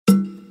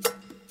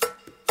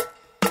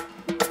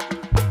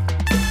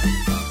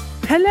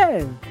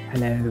Hello.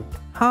 Hello.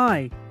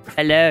 Hi.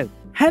 Hello.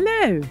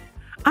 Hello.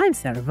 I'm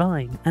Sarah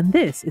Vine, and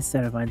this is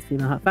Sarah Vine's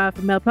Female Half Hour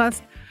from Mel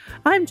Plus.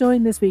 I'm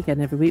joined this week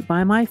and every week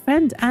by my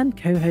friend and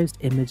co-host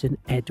Imogen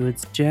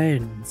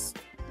Edwards-Jones.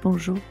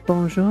 Bonjour.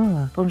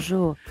 Bonjour.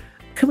 Bonjour.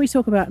 Can we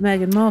talk about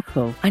Meghan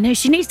Markle? I know,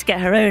 she needs to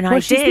get her own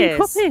ideas. She's been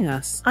copying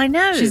us. I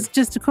know. She's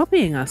just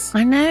copying us.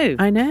 I know.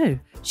 I know.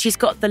 She's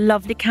got the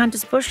lovely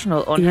Candice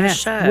Bushnell on her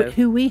show.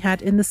 Who we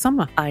had in the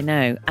summer. I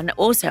know. And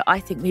also, I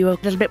think we were a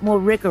little bit more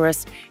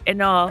rigorous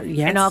in our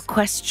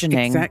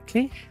questioning.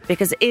 Exactly.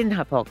 Because in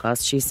her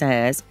podcast, she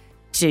says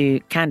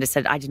Candice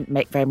said, I didn't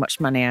make very much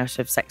money out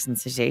of Sex and the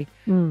City,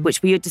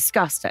 which we had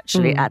discussed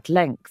actually at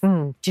length.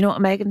 Do you know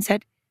what Meghan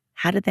said?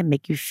 How did they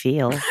make you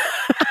feel?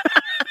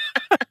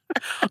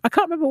 I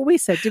can't remember what we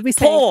said. Did we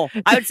say... Poor.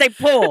 I would say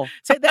poor.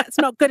 So that's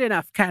not good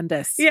enough,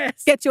 Candice.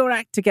 Yes. Get your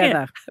act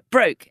together. Yeah.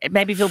 Broke. It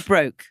made me feel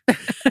broke.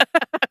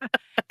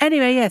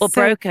 Anyway, yes. Or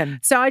broken.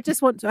 So I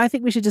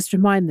think we should just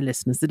remind the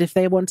listeners that if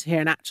they want to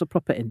hear an actual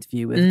proper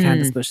interview with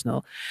Candice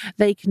Bushnell,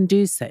 they can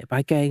do so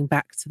by going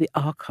back to the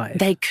archive.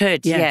 They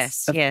could,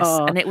 yes.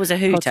 And it was a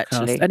hoot, podcast.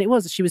 actually. And it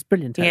was. She was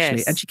brilliant, actually.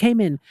 Yes. And she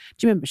came in,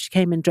 do you remember? She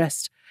came in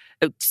dressed...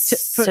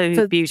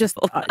 So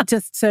beautiful.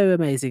 Just so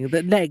amazing.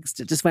 The legs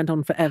that just went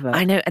on forever.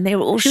 I know, and they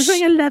were all... She was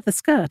wearing a leather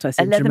skirt, I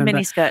think. A leather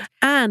mini skirt.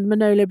 And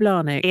Manolo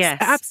Blahnik. Yes.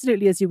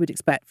 Absolutely as you would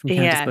expect from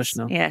Candice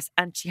Bushnell. Yes,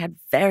 and she had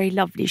very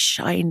lovely,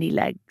 shiny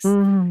legs.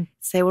 So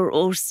they were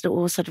all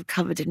sort of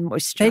covered in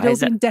moisturiser. They'd all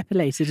been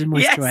depilated and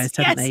moisturised,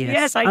 hadn't they?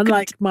 Yes.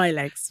 Unlike my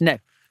legs. No,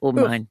 or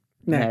mine.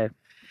 No.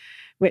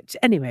 Which,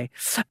 anyway,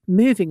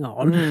 moving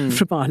on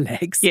from our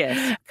legs.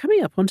 Yes.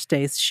 Coming up on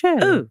today's show.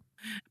 Oh.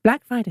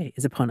 Black Friday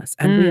is upon us,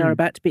 and we are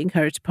about to be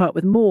encouraged to part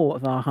with more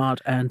of our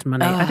hard-earned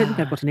money. I don't think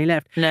I've got any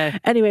left. No.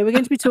 Anyway, we're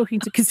going to be talking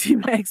to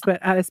consumer expert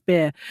Alice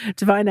Beer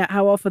to find out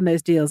how often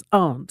those deals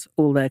aren't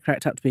all they're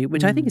cracked up to be,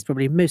 which I think is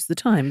probably most of the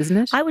time, isn't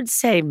it? I would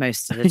say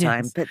most of the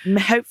time, Yes. but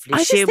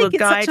hopefully she will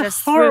guide us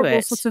through horrible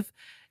it. Sort of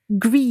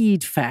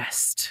greed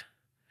fest.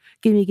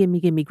 Gimme, gimme,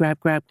 gimme, grab,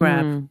 grab,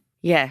 grab.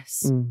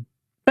 Yes.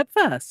 But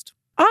first...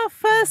 Our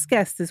first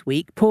guest this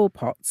week, Paul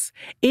Potts,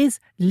 is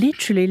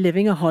literally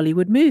living a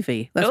Hollywood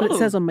movie. That's what it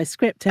says on my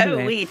script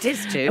anyway. Oh, it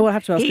is too. We'll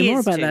have to ask him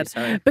more about that.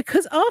 Sorry.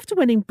 Because after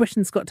winning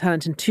Britain's Got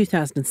Talent in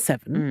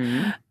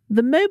 2007,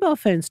 the mobile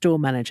phone store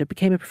manager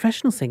became a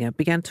professional singer,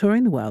 began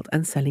touring the world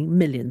and selling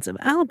millions of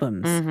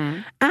albums.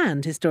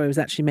 And his story was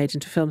actually made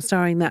into a film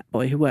starring that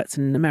boy who works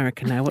in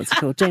America now. What's it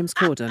called? James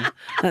Corden.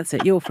 That's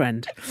it, your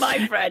friend.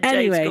 My friend,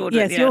 Anyway, James Corden.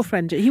 yes, your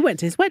friend. You went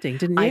to his wedding,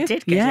 didn't you? I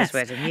did go to his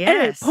wedding, yes.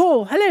 Anyway,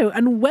 Paul, hello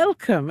and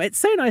welcome. It's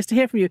so nice to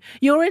hear from you.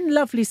 You're in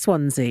lovely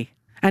Swansea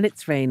and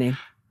it's raining.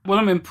 Well,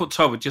 I'm in Port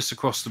Talbot, just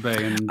across the bay,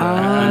 and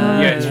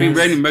it's been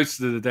raining most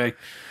of the day.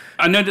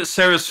 I know that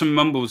Sarah's from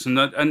Mumbles, and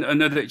I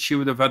know that she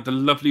would have had the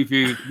lovely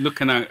view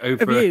looking out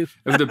over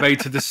the bay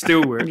to the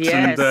steelworks. Yes.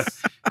 And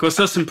of course,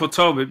 us in Port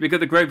Talbot, we get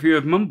the great view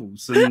of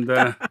Mumbles. And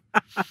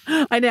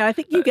I know. I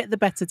think you get the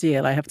better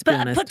deal. I have to be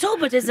honest. But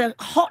Port Talbot is a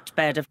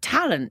hotbed of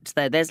talent,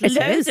 though. There's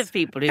loads of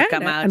people who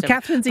come out and of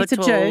Catherine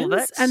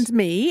Zeta-Jones and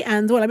me,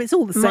 and it's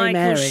all the same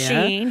area. Michael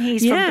Sheen,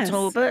 he's from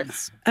Port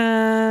Talbot.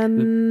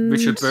 And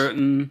Richard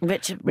Burton.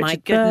 My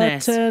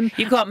goodness. Burton.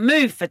 You can't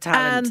move for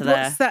talent and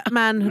there. What's that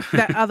man,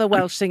 that other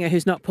Welsh singer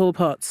who's not Paul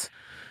Potts?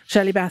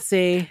 Shirley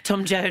Bassey.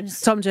 Tom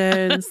Jones.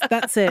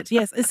 That's it.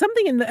 Yes, it's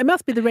something it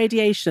must be the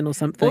radiation or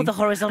something. Or the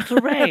horizontal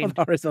rain. Or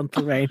the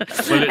horizontal rain.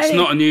 Well, it's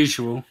not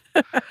unusual.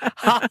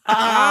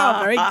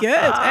 Very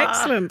good.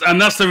 Excellent.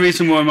 And that's the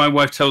reason why my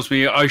wife tells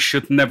me I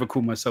should never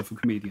call myself a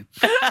comedian.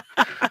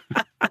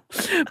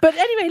 But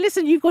anyway,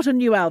 listen, you've got a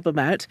new album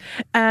out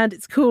and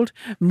it's called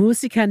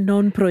Musica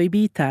Non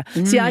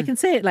Proibita. See, I can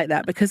say it like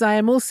that because I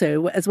am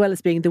also, as well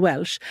as being the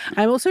Welsh,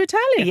 I'm also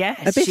Italian. Yes,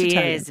 a bit she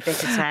Italian. is a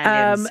bit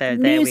Italian, so there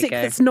music we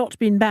go. that's not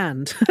been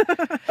banned.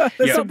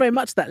 There's not very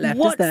much of that left,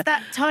 What's is there?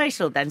 that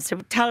title then? So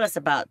tell us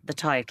about the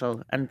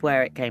title and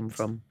where it came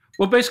from.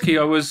 Well, basically,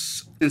 I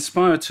was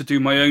inspired to do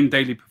my own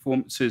daily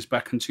performances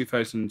back in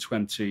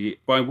 2020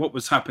 by what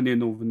was happening in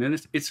northern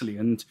Italy,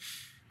 and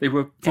they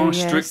were far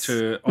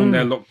stricter on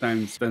their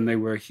lockdowns than they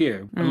were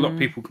here. A lot of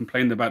people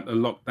complained about the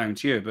lockdowns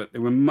here, but they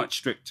were much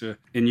stricter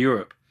in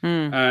Europe.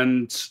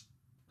 And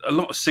a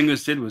lot of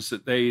singers did was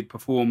that they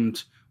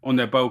performed on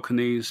their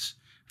balconies.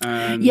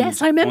 And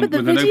yes, I remember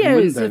the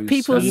videos of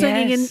people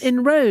singing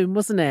in Rome,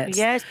 wasn't it?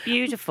 Yes,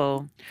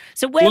 beautiful.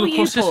 So where were you,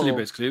 Paul? Sicily,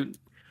 basically.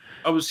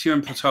 I was here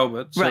in Port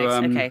Talbot. So,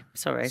 right, okay,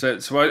 sorry.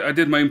 So I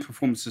did my own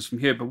performances from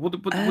here, but what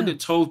it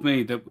told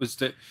me was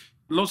that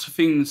lots of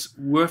things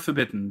were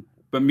forbidden,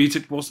 but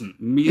music wasn't.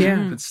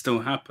 Music could still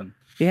happen.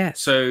 Yeah.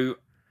 So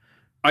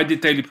I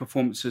did daily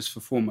performances for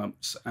 4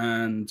 months,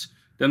 and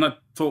then I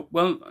thought,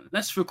 well,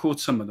 let's record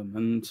some of them.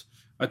 And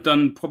I'd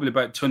done probably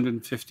about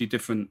 250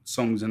 different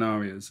songs and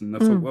arias, and I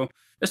thought, well,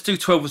 let's do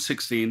 12 or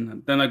 16.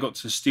 And then I got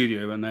to the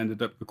studio, and I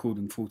ended up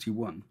recording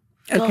 41.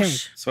 Okay.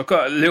 So I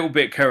got a little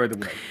bit carried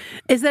away.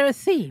 Is there a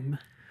theme?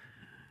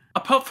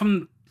 Apart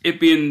from it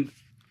being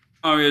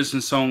arias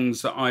and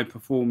songs that I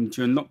performed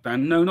during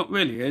lockdown. No, not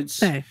really.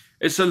 It's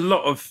a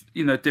lot of,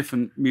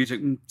 different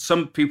music.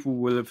 Some people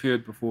will have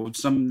heard before,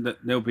 some that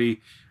they'll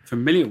be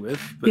familiar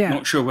with, but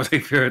not sure where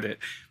they've heard it.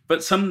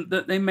 But some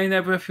that they may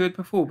never have heard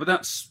before. But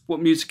that's what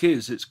music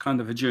is. It's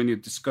kind of a journey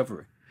of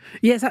discovery.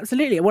 Yes,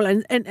 absolutely.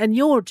 Well, and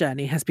your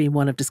journey has been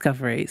one of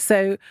discovery.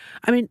 So,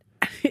 I mean,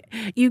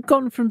 you've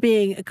gone from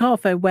being a car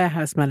phone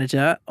warehouse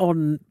manager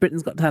on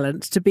Britain's Got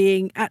Talent to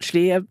being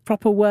actually a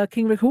proper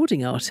working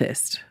recording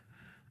artist.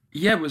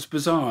 Yeah, it was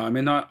bizarre. I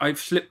mean, I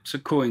flipped a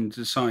coin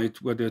to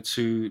decide whether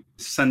to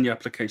send the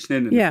application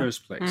in the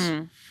first place.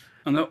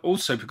 And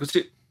also because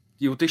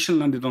the audition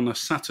landed on a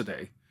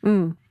Saturday,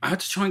 I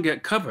had to try and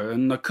get cover,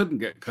 and I couldn't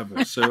get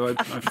cover. So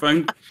I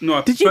phoned. No,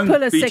 I Did you phoned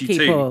pull a BGT.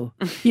 sickie, Paul?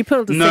 You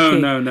pulled a No,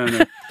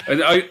 sickie?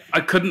 No. I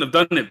couldn't have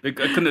done it. I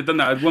couldn't have done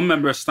that. I had one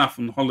member of staff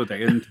on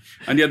holiday, and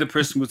the other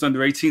person was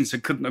under 18, so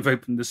couldn't have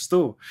opened the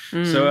store.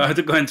 So I had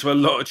to go into a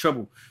lot of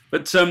trouble.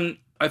 But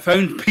I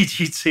phoned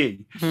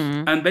BGT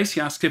and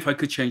basically asked if I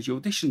could change the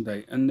audition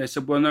date. And they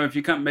said, well, no, if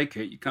you can't make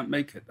it, you can't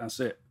make it. That's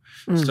it.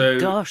 So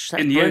Gosh,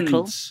 that's in the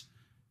brutal. end,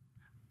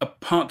 a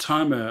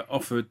part-timer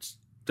offered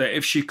that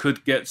if she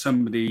could get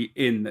somebody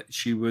in that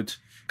she would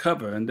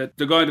cover. And that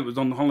the guy that was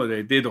on the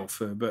holiday did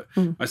offer, but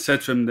I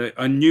said to him that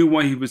I knew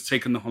why he was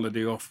taking the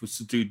holiday off was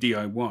to do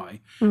DIY.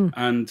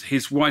 And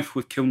his wife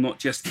would kill not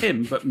just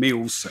him, but me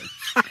also,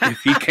 if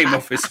he came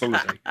off his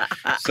holiday.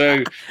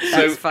 So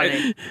That's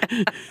funny.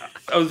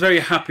 I was very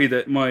happy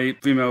that my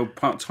female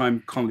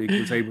part-time colleague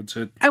was able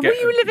to And were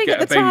you living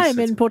get at the a time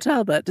babysitter. in Port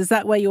Albert? Is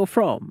that where you're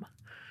from?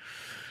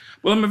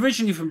 Well, I'm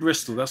originally from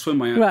Bristol. That's where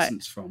my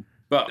accent's from.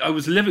 But I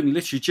was living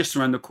literally just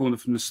around the corner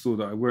from the store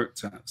that I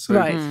worked at. So,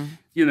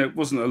 it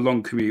wasn't a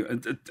long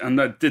commute.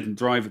 And I didn't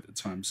drive at the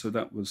time, so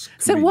that was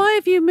convenient. So why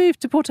have you moved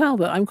to Port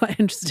Albert? I'm quite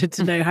interested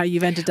to know how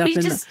you've ended up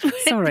in...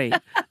 Sorry,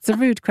 it's a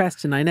rude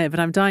question, I know,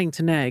 but I'm dying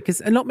to know,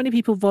 because not many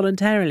people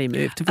voluntarily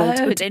move to Port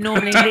Albert. They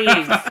normally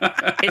leave.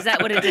 Is that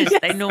what it is?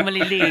 They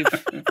normally leave.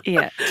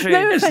 Yeah, true.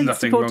 No There's offence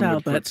nothing to Port wrong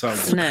Albert. with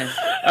Port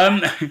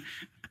Albert. No.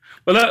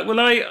 Well,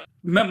 I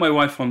met my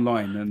wife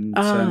online,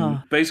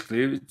 and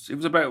basically it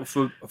was about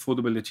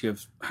affordability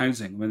of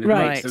housing. I mean,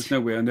 there's no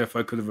way on earth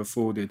I could have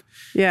afforded.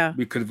 Yeah,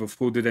 we could have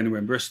afforded anywhere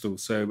in Bristol.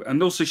 So,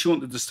 and also she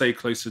wanted to stay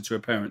closer to her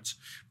parents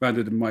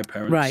rather than my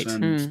parents. Right.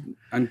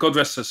 And God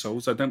rest their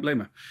souls, I don't blame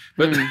her.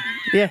 But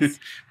yes,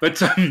 but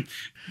so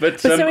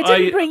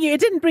it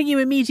didn't bring you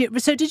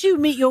immediate. So did you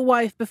meet your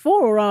wife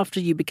before or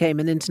after you became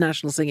an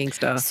international singing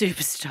star?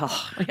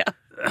 Superstar.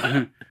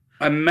 Yeah.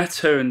 I met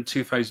her in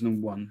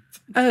 2001.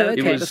 Oh,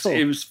 okay.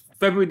 It was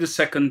February the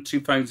 2nd,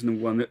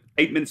 2001, at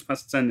 8 minutes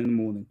past 10 in the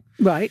morning.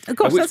 Right. Of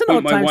course, that's an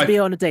odd time to be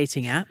on a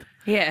dating app.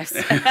 Yes.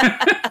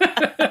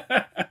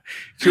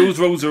 She always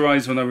rolls her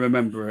eyes when I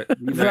remember it.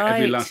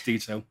 Every last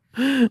detail.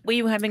 Were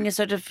you having a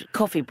sort of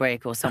coffee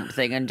break or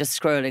something and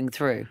just scrolling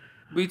through?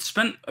 We'd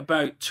spent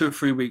about 2 or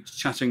 3 weeks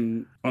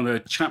chatting on a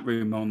chat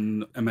room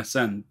on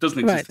MSN. Doesn't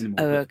exist anymore.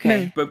 Oh,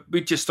 okay. But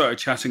we just started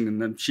chatting, and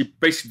then she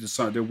basically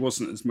decided there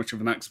wasn't as much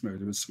of an axe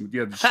murder as some of the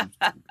others she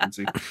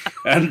was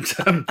talking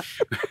to.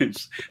 And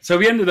so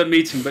we ended up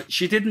meeting, but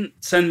she didn't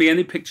send me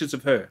any pictures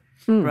of her.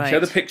 Right. She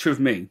had a picture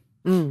of me.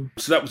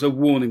 So that was a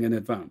warning in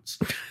advance.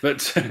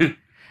 But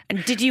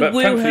and did you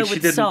woo her with she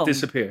didn't song?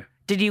 Disappear.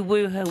 Did you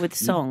woo her with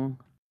song?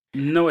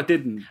 No, I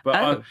didn't.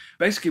 But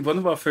basically, one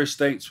of our first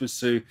dates was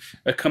to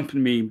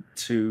accompany me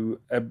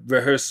to a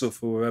rehearsal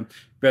for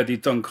Verdi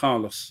Don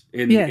Carlos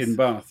in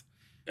Bath.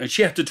 And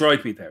she had to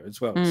drive me there as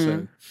well.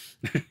 So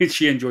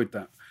she enjoyed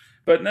that.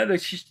 But no,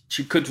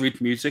 she could read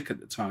music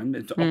at the time.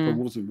 Opera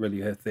wasn't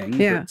really her thing.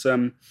 Yeah.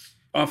 But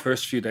our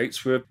first few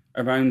dates were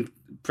around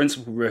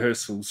principal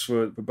rehearsals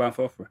for Bath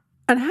Opera.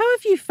 And how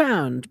have you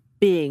found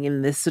being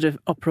in this sort of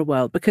opera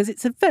world? Because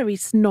it's a very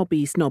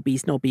snobby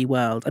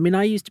world. I mean,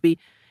 I used to be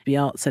the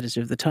arts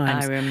editor of the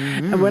Times.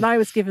 And when I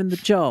was given the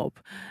job,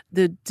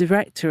 the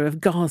director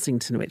of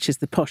Garsington, which is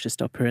the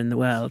poshest opera in the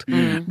world,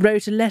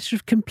 wrote a letter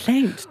of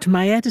complaint to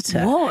my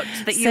editor. What?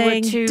 That you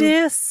saying, were too...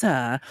 Dear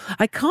sir,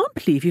 I can't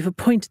believe you've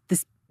appointed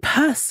this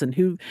person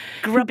who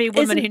grubby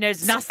woman who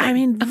knows nothing. I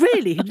mean,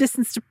 really, who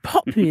listens to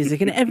pop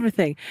music and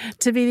everything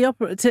to be the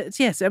opera.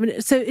 Yes, I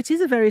mean, so it is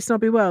a very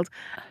snobby world.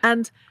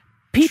 And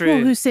people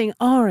who sing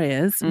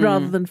arias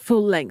rather than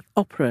full-length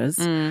operas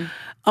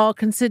are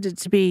considered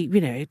to be,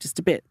 just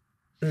a bit.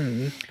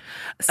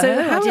 So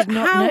I did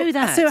not know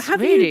that. So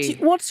have really?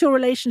 What's your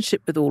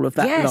relationship with all of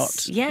that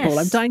lot? Yes. Paul,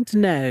 I'm dying to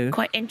know.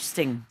 Quite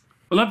interesting.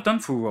 Well, I've done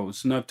full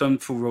roles, and I've done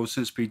full roles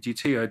since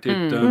BGT. I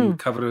did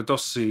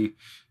Cavaradossi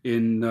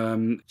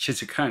in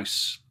Chiswick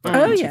House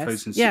back in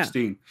 2016.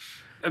 Yeah.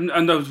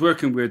 And I was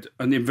working with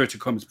an inverted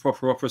commas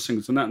proper opera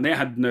singers and that, and they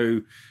had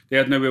no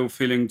ill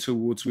feeling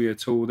towards me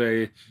at all.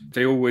 They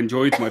all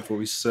enjoyed my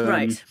voice.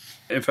 Right.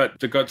 In fact,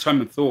 the guy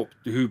Simon Thorpe,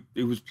 who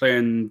was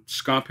playing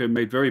Scarpia,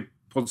 made very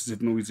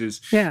positive noises.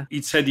 Yeah.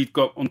 He said he'd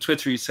got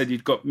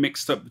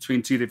mixed up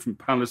between two different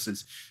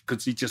palaces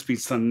because he'd just been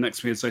standing next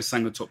to me as I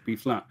sang a top B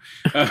flat.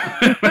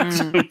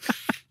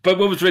 But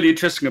what was really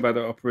interesting about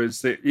that opera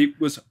is that it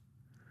was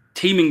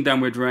teeming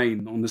down with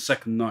rain on the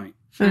second night.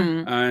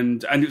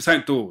 and it was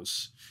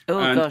outdoors. Oh,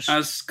 and gosh.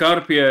 as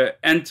Scarpia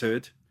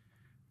entered,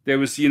 there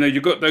was,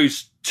 you got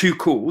those 2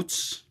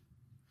 chords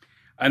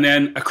and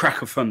then a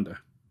crack of thunder.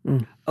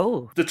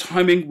 Oh, The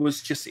timing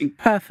was just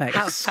Perfect.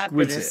 how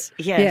fabulous. exquisite.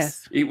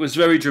 Yes. It was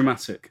very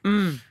dramatic.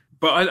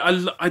 But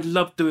I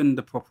love doing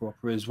the proper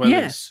opera as well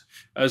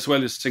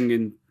as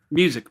singing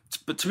music.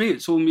 But to me,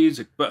 it's all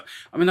music. But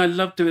I mean, I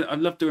love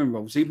doing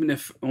roles. Even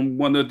if on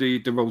one of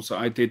the roles that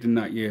I did in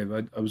that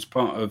year, I was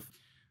part of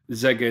the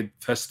Szeged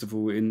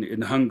Festival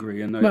in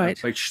Hungary, and I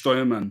played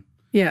Steuermann.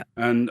 Yeah.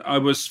 And I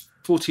was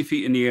 40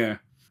 feet in the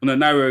air on a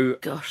narrow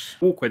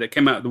walkway that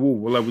came out of the wall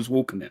while I was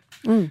walking it.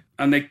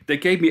 And they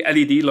gave me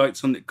LED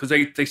lights on it because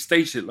they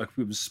staged it like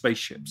we were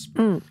spaceships.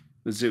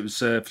 Because it was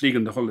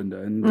Fliegende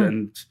Hollander,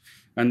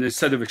 and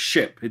instead of a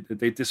ship,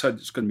 they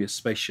decided it's going to be a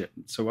spaceship.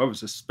 So I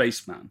was a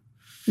spaceman.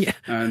 Yeah.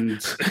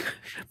 And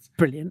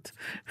Brilliant.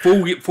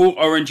 full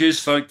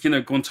oranges, like,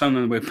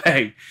 Guantanamo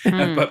Bay,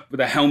 but with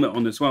a helmet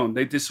on as well. And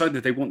they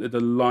decided they wanted to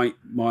light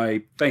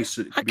my face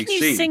so it How could be can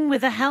you seen sing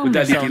with a helmet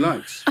with LED on?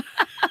 lights.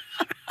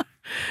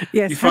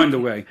 Yes. You find a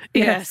way.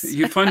 Yes.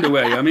 You find a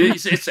way. I mean,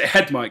 it's a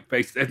head mic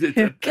based. Head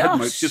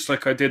mic, just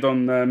like I did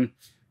on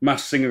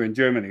Masked Singer in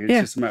Germany.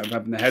 It's just a matter of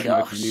having the head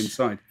mic on the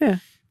inside. Yeah.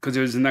 Because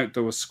it was an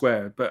outdoor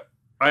square. But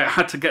I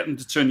had to get them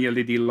to turn the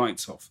LED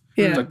lights off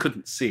because I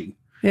couldn't see.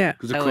 Yeah.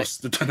 Because, of course,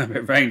 the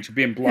dynamic range of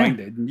being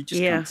blinded and you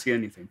just can't see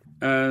anything.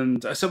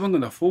 And I said, well, I'm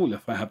going to fall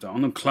if I have that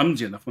on. I'm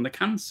clumsy enough when I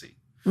can see.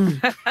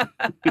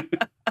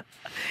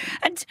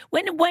 And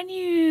when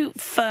you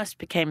first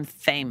became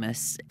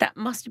famous, that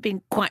must have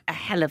been quite a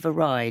hell of a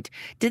ride.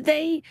 Did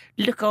they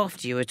look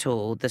after you at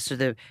all, the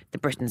sort of the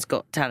Britain's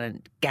Got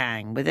Talent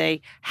gang? Were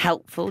they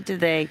helpful?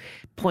 Did they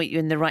point you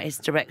in the right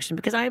direction?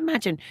 Because I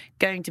imagine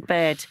going to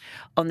bed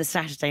on the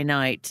Saturday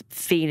night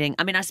feeling,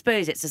 I mean, I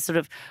suppose it's a sort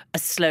of a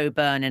slow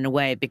burn in a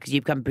way because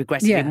you become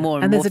progressively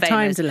more and more famous. And there's a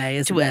time delay,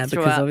 isn't there?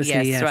 Because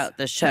obviously, throughout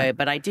the show. Yeah.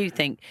 But I do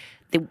think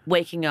the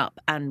waking up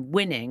and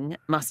winning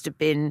must have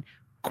been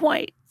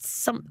quite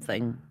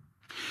something.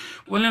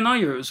 Well, in our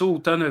year, it was all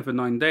done over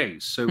 9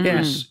 days, so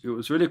it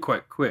was really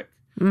quite quick.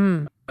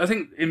 I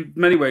think in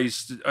many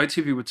ways,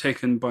 ITV were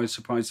taken by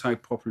surprise how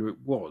popular it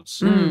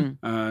was,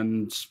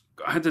 and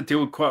I had to deal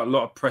with quite a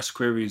lot of press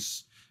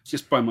queries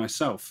just by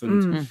myself,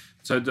 and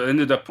so I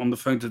ended up on the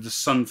phone to The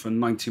Sun for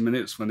 90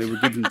 minutes when they were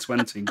given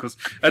 20, because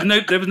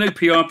there was no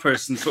PR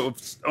person sort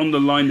of on the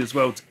line as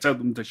well to tell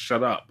them to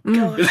shut up.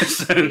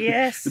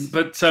 Yes.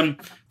 But of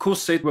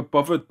course, they were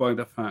bothered by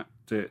the fact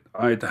that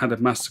I'd had a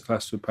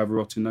masterclass with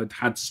Pavarotti and I'd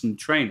had some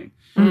training.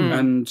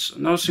 And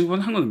I was saying, well,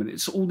 hang on a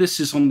minute, all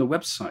this is on the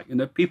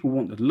website. People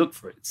want to look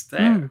for it. It's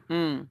there.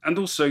 And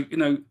also,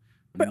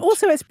 But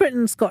also, it's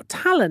Britain's Got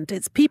Talent.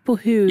 It's people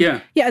who,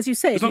 as you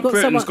say, it's if you've not got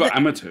Britain's someone got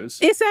amateurs.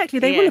 Exactly,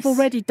 they will have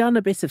already done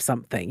a bit of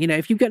something.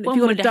 If you've got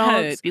a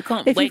dance,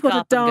 if you've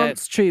got a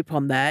dance troupe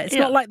on there, it's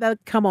not like they'll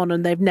come on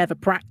and they've never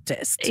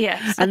practiced.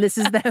 Yes, and this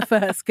is their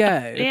first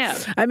go.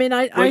 I mean,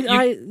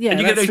 and you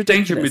get those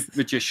danger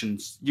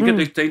magicians. You get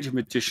those danger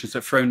magicians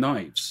that throw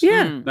knives.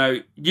 Now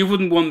you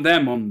wouldn't want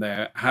them on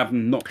there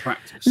having not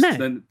practiced.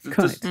 No,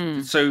 correct.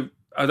 So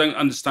I don't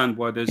understand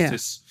why there's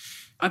this.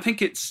 I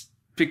think it's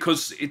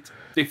because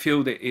they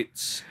feel that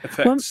it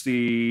affects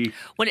the...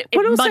 Well, it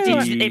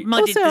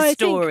muddied the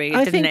story,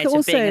 didn't it,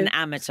 of being an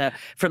amateur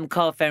from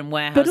Carphone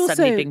Warehouse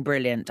suddenly being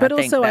brilliant. But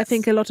I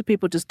think a lot of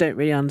people just don't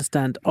really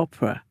understand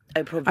opera.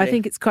 Oh, probably. I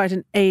think it's quite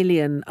an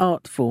alien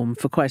art form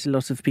for quite a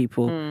lot of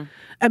people.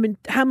 I mean,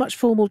 how much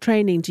formal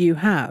training do you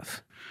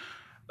have?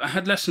 I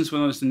had lessons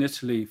when I was in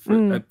Italy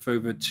for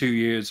over 2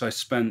 years. I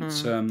spent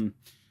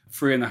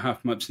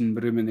 3.5 months in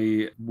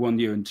Rimini 1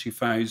 year in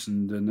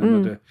 2000 and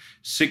another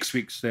 6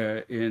 weeks there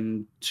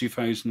in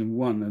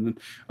 2001.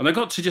 And I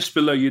got to just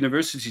below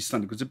university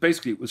standard because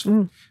basically it was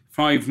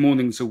 5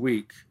 mornings a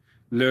week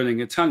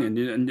learning Italian.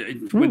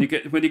 And when you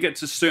get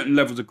to certain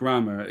levels of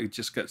grammar, it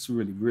just gets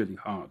really, really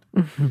hard.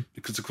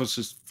 Because, of course,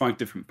 there's 5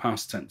 different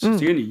past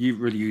tenses. You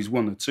really use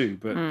 1 or 2.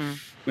 But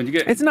when you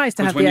get... It's nice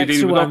to have the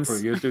extra ones.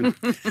 Opera, you're doing...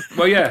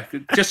 Well,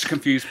 just to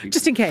confuse people.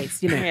 Just in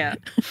case, Yeah.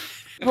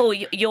 Paul,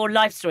 your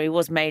life story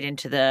was made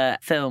into the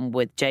film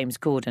with James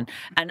Corden,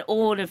 and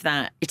all of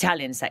that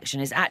Italian section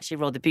is actually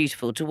rather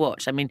beautiful to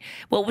watch. I mean,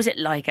 what was it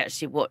like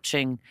actually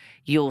watching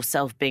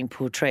yourself being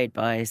portrayed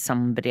by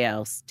somebody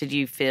else? Did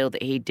you feel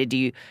that he did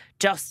you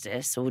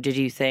justice, or did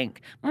you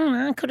think,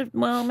 that could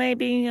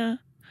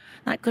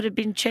have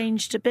been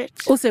changed a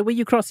bit? Also, were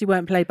you cross you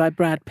weren't played by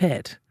Brad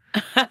Pitt?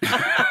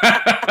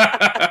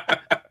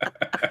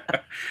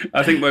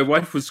 I think my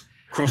wife was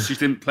cross she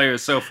didn't play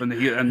herself, and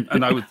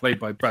I was played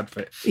by Brad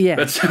Pitt. Yeah.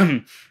 But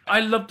I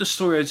loved the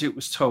story as it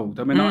was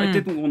told. I mean, I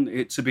didn't want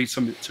it to be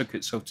something that took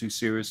itself too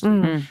seriously.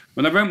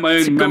 When I wrote my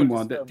own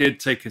memoir that did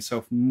take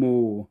itself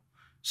more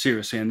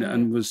seriously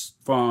and was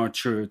far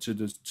truer to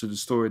the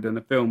story than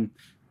a film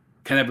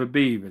can ever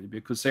be, really,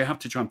 because they have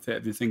to try and fit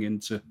everything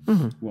into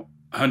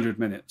 100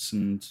 minutes,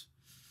 and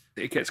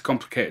it gets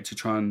complicated to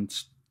try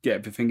and get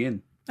everything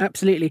in.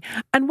 Absolutely.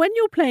 And when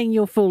you're playing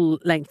your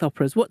full-length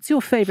operas, what's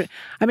your favourite?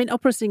 I mean,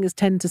 opera singers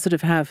tend to sort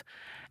of have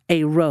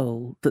a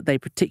role that they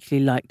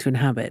particularly like to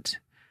inhabit.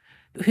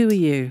 Who are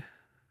you?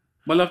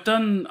 Well, I've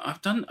done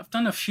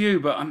a few,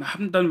 but I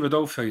haven't done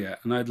Rodolfo yet,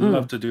 and I'd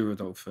love to do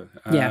Rodolfo.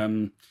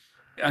 And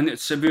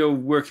it's a real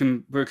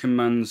working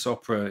man's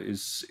opera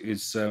is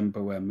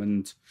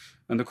Bohème,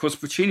 and of course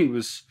Puccini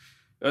was.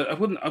 I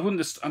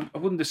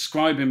wouldn't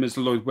describe him as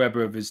the Lloyd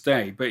Webber of his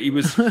day, but he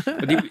was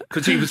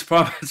because he was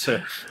far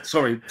better.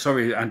 Sorry,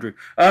 Andrew.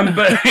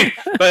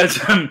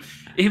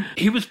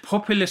 He was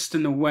populist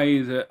in a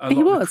way that a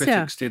lot of the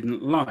critics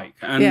didn't like,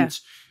 and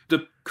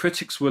the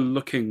critics were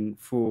looking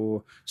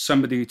for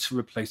somebody to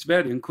replace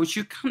Verdi. And of course,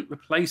 you can't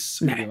replace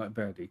somebody like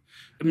Verdi.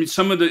 I mean,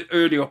 some of the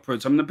early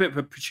operas. I'm a bit of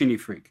a Puccini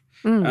freak,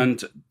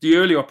 and the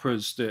early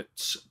operas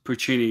that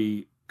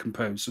Puccini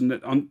composed, and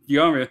that on the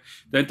aria,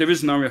 there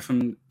is an aria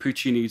from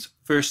Puccini's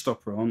first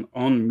opera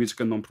on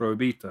Musica non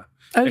proibita.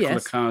 Ecco la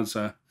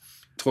casa,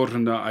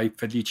 torna ai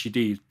felici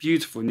di.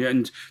 Beautiful,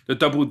 and the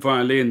doubled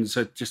violins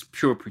are just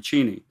pure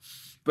Puccini.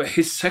 But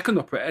his second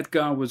opera,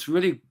 Edgar, was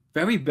really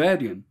very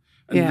Verdian.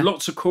 And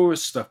lots of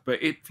chorus stuff,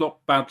 but it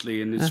flopped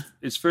badly. And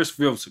his first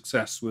real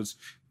success was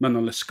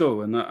Manon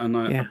Lescaut, and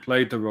I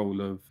played the role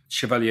of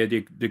Chevalier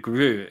de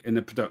Greux in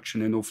a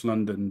production in North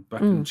London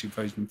back in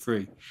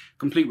 2003,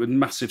 complete with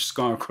massive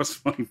scar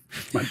across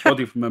my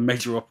body from a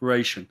major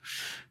operation.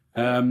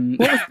 What was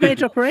the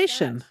major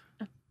operation?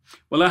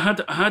 Well, I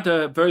had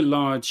a very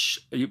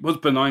large. It was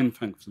benign,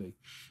 thankfully.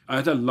 I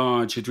had a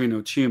large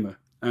adrenal tumor,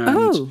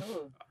 and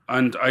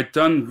I'd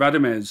done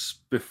Radamés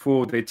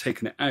before they'd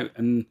taken it out,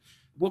 and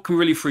what can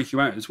really freak you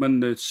out is when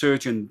the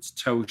surgeon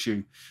tells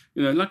you,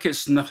 like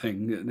it's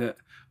nothing, that,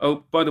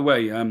 oh, by the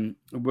way,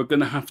 we're going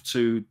to have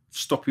to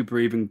stop your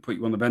breathing, put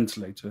you on the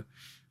ventilator.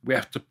 We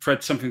have to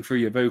thread something through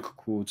your vocal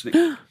cords. It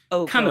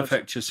can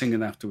affect your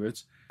singing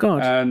afterwards.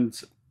 God.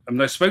 And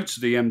I spoke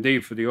to the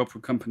MD for the opera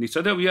company.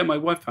 Said, oh, yeah, my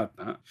wife had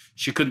that.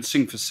 She couldn't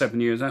sing for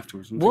 7 years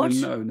afterwards. What?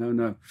 Thinking,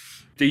 no.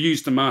 They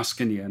used the mask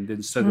in the end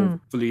instead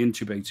of fully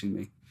intubating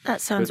me. That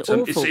sounds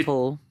awful,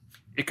 Paul.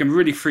 It can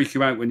really freak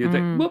you out when you're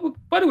well,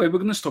 by the way, we're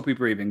going to stop you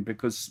breathing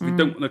because we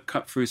don't want to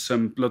cut through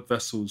some blood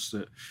vessels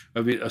that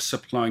are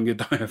supplying your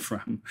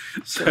diaphragm.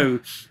 So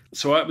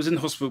I was in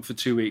hospital for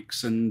 2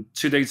 weeks, and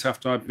 2 days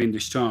after I'd been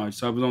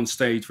discharged, I was on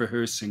stage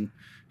rehearsing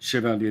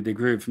Chevalier de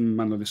Greux from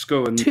Manon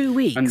Lescaut. And 2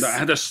 weeks? And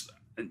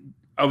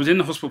I was in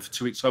the hospital for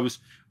 2 weeks. I was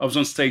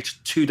on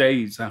stage 2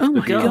 days after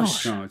being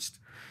discharged,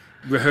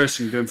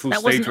 rehearsing, doing full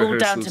stage rehearsals. That wasn't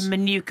all down to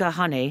Manuka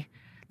honey?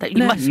 That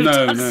you must have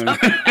done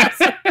something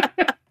else.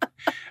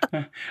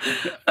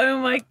 Oh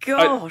my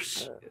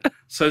gosh.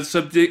 So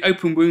the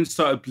open wound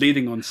started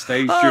bleeding on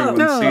stage during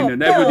one scene,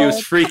 and everybody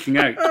was freaking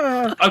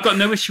out. I've got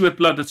no issue with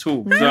blood at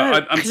all.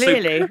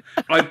 Clearly.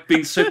 I've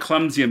been so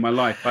clumsy in my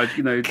life.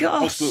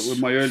 Hospital in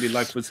my early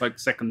life was like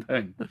second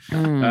home.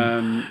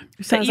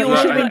 Sounds like you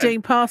should have been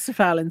doing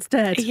Parsifal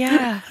instead.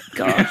 Yeah,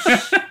 gosh.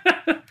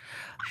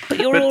 But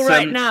you're all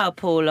right now,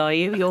 Paul, are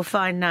you? You're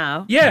fine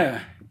now?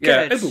 Yeah.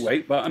 Yeah,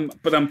 overweight, but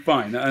I'm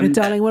fine. And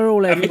darling, we're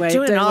all overweight.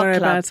 Don't worry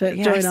about it.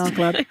 Yes. Join our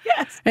club.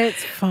 Yes.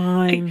 It's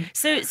fine.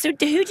 So who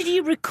did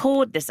you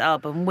record this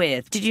album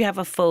with? Did you have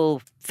a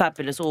full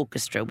fabulous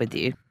orchestra with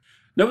you?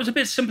 No, it was a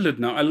bit simpler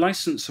than that. I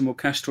licensed some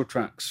orchestral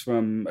tracks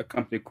from a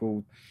company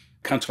called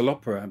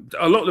Cantalopera.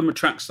 A lot of them are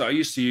tracks that I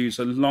used to use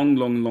a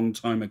long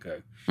time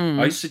ago.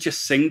 I used to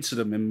just sing to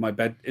them in my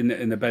bed,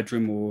 in the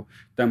bedroom or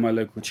down my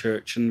local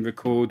church, and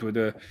record with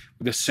a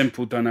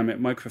simple dynamic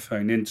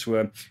microphone into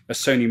a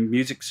Sony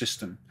music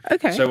system.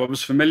 Okay. So I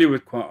was familiar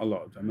with quite a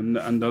lot of them,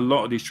 and a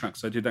lot of these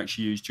tracks I did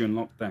actually use during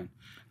lockdown.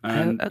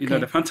 And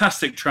they're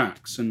fantastic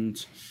tracks,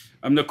 and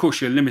of course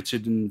you're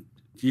limited and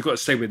you've got to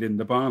stay within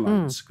the bar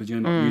lines because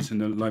you're not using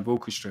the live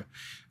orchestra.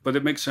 But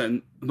it makes it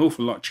an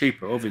awful lot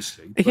cheaper,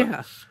 obviously.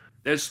 But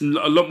there's a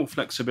lot more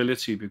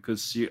flexibility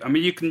because you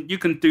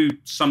can do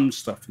some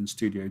stuff in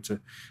studio to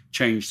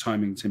change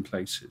timings in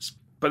places,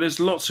 but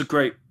there's lots of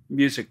great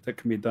music that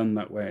can be done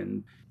that way.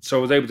 And so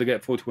I was able to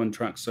get 41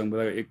 tracks done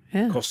without it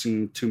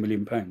costing £2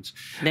 million.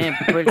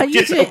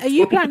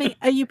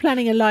 Are you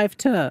planning a live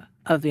tour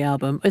of the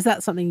album? Is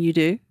that something you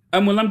do?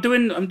 Well, I'm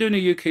doing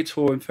a UK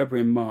tour in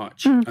February and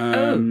March.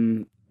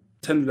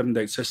 10, 11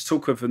 dates. There's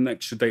talk of an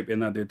extra date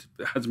being added.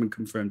 It hasn't been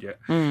confirmed yet.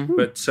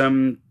 But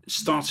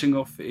starting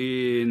off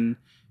in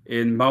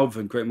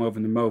Malvern, Great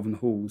Malvern, in Malvern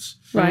Halls.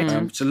 Right.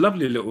 It's a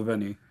lovely little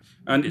venue.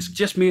 And it's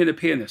just me and a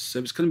pianist. So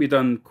it's going to be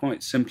done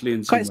quite simply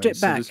in some ways. Quite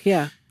stripped back,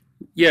 yeah.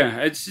 Yeah,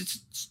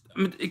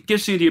 it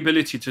gives you the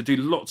ability to do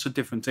lots of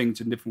different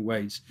things in different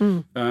ways.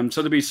 So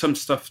there'll be some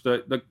stuff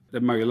that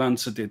Mario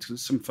Lanza did,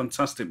 some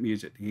fantastic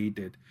music that he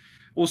did.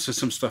 Also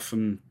some stuff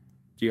from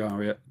the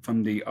aria,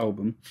 from the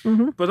album,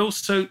 but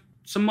also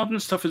some modern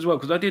stuff as well,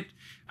 because I did,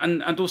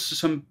 and also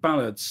some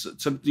ballads,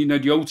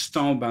 the old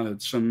style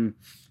ballads from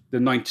the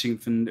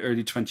 19th and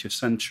early 20th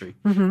century.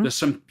 There's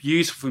some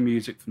beautiful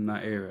music from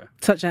that era.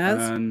 Such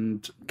as?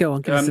 And go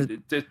on, give us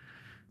the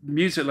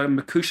music like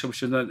Makusha,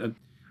 which is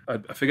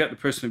I forget the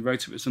person who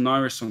wrote it. It's an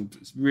Irish song.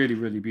 It's really,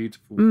 really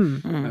beautiful.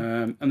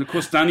 And of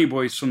course, Danny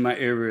Boy's from that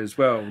era as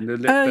well. And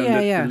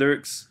the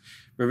lyrics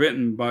were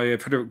written by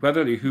Frederick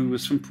Weatherly, who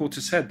was from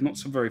Portishead, not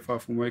so very far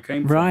from where I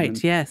came from.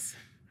 Right, yes.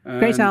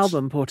 Great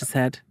album,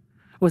 Portishead.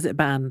 Was it a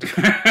band?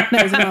 No,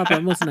 it was an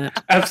album, wasn't it?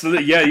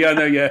 Absolutely, yeah, I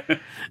know, yeah.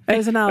 It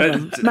was an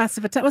album.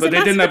 Massive Attack. Was it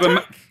Massive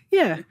Attack?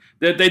 Yeah.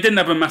 They didn't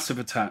have a Massive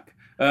Attack.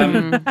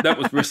 That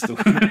was Bristol.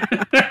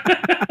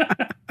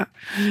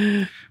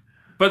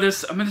 But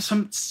there's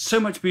so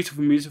much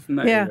beautiful music from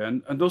that era,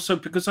 and also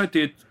because I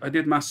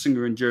did Masked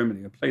Singer in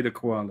Germany. I played a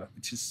koala,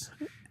 which is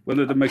one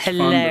of the most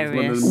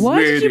hilarious. fun. Why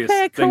did you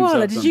play a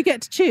koala? Did you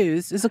get to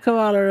choose? Is a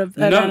koala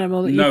an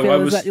animal that you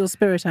feel is that your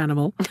spirit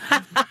animal?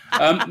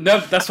 No,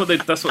 that's what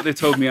they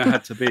told me I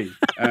had to be.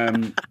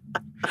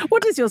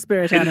 What is your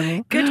spirit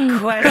animal? Good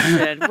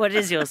question. What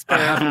is your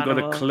spirit animal? I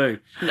haven't got a clue.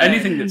 No.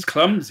 Anything that's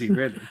clumsy,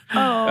 really.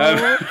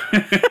 Oh.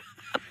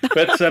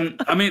 But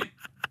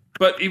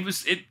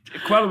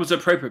koala was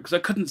appropriate because I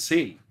couldn't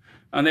see,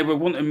 and they were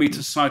wanting me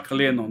to cycle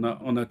in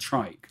on a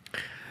trike.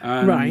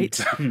 Right,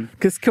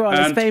 because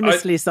koalas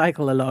famously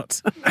cycle a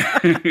lot.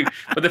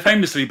 But they're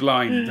famously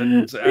blind,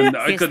 and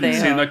I couldn't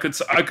see, and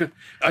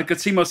I could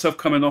see myself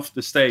coming off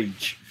the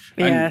stage.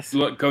 Yes.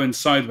 And going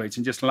sideways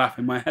and just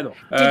laughing my head off.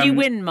 Did you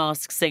win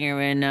Masked Singer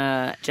in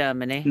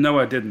Germany? No,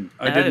 I didn't.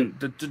 I didn't.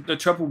 The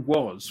trouble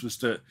was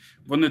that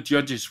one of the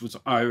judges was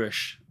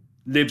Irish,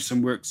 lives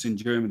and works in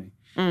Germany.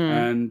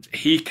 And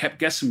he kept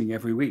guessing me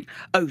every week.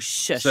 Oh,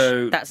 shush.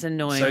 So, that's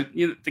annoying. So,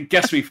 they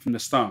guessed me from the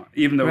start.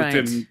 Even though I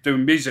was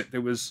doing music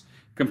that was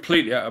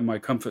completely out of my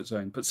comfort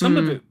zone. But some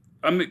of it,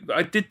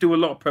 I did do a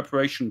lot of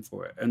preparation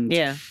for it. And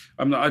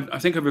I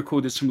think I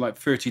recorded some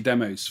 30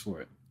 demos for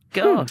it.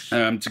 Gosh.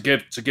 To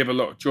give a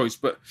lot of choice.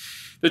 But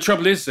the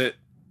trouble is that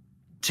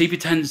TV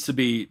tends to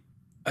be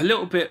a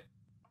little bit,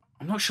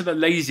 I'm not sure that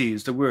lazy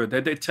is the word.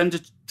 They tend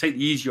to take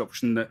the easy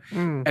option that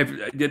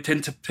they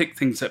tend to pick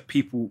things that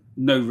people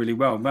know really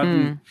well rather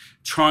than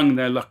trying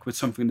their luck with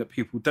something that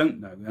people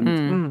don't know.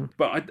 And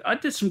but I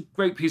did some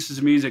great pieces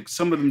of music.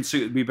 Some of them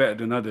suited me better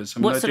than others.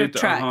 What sort of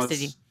tracks did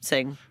you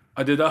sing?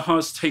 I did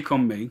Aha's Take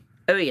On Me.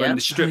 Oh, yeah. And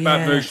the stripped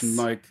back version,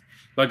 like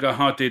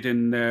Aha did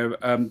in their...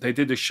 they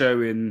did a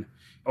show in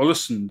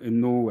Ålesund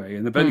in Norway,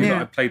 and the venue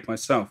that I played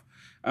myself.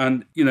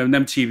 And an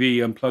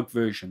MTV unplugged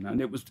version,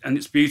 and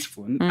it's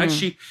beautiful and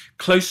actually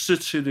closer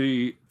to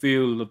the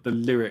feel of the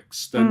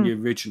lyrics than the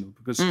original,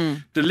 because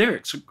the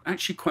lyrics are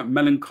actually quite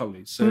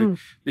melancholy. So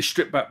the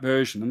stripped back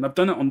version, and I've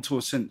done it on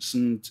tour since,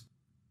 and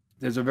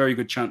there's a very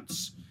good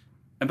chance.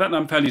 In fact,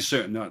 I'm fairly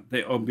certain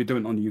that I'll be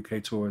doing it on the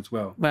UK tour as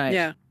well. Right.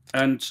 Yeah.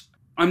 And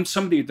I'm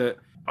somebody that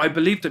I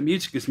believe that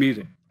music is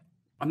music.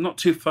 I'm not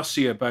too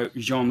fussy about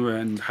genre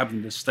and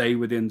having to stay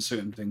within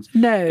certain things.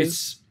 No.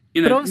 It's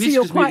but obviously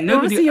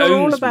you're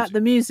all about the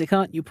music,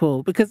 aren't you,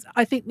 Paul? Because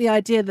I think the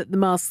idea that The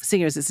Masked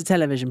Singer is a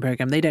television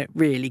programme, they don't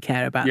really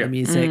care about the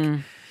music.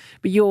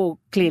 But you're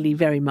clearly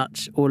very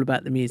much all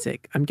about the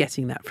music. I'm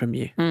getting that from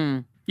you.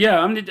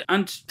 Yeah,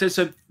 and there's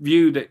a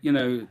view that,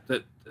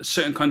 that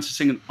certain kinds of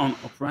singing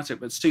aren't operatic,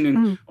 but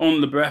singing on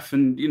the breath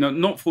and,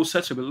 not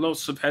falsetto, but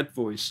lots of head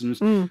voice.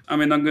 And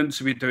I'm going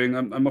to be doing,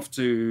 I'm off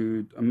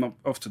to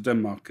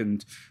Denmark,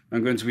 and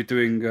I'm going to be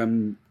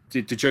doing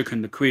the Joker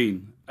and the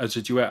Queen as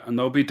a duet, and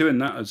I'll be doing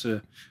that as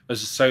a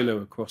solo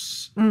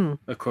across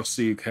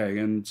the UK,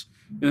 and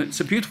it's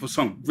a beautiful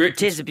song.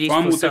 It is a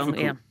beautiful song.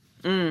 Yeah.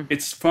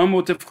 It's far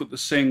more difficult to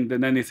sing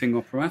than anything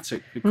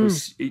operatic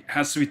because it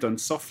has to be done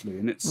softly,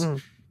 and it's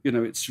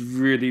it's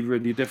really,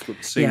 really difficult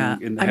to sing. Yeah.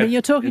 In the head.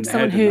 You're talking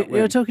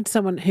to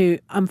someone who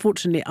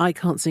unfortunately I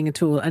can't sing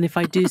at all, and if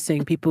I do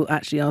sing, people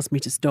actually ask me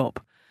to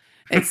stop.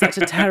 It's such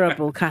a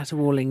terrible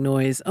caterwauling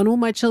noise. And all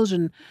my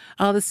children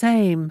are the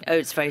same. Oh,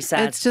 it's very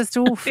sad. It's just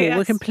awful. Yes.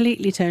 We're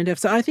completely tone deaf.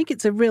 So I think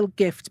it's a real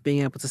gift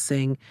being able to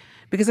sing.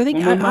 Because I think...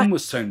 my mum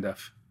was tone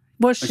deaf.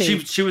 Was she?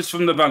 She was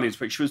from the valleys,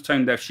 but she was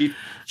tone deaf. She'd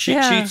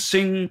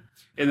sing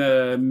in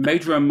a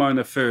major and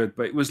minor third,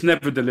 but it was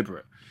never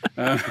deliberate.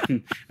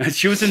 And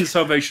she was in the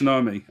Salvation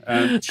Army.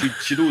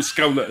 She'd always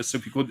scowl at us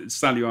if we called it the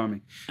Sally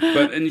Army.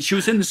 And she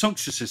was in the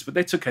Songstresses, but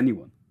they took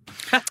anyone.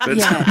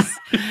 Yes.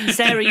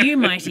 Sarah, you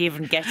might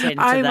even get into that.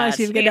 I might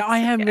even get it. I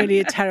am really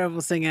a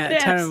terrible singer,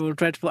 terrible,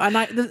 dreadful. And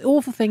the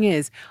awful thing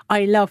is,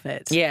 I love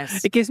it.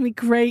 Yes. It gives me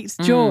great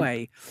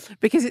joy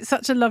because it's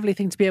such a lovely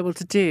thing to be able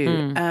to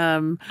do.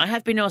 I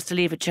have been asked to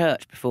leave a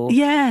church before.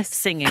 Yes.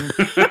 Singing.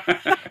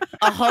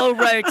 A whole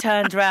row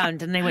turned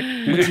round and they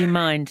went, would you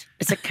mind?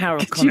 It's a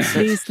carol concert.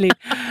 Please leave.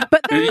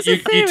 But there was a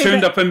theory you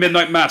turned up at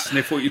midnight mass and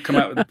they thought you'd come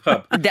out of the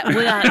pub.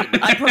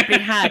 I probably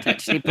had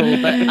actually,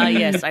 Paul, but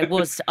yes, I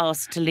was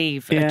asked to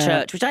leave a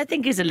church, which I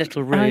think is a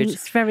little rude.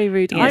 It's very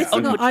rude. Yes.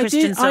 I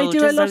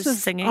do a lot of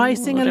singing. I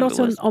sing a lot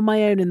on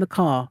my own in the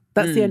car.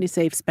 That's the only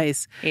safe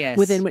space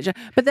within which.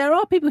 But there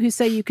are people who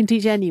say you can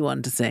teach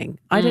anyone to sing.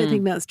 I don't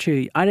think that's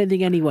true. I don't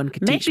think anyone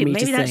could teach me to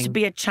sing. Maybe that should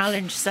be a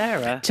challenge,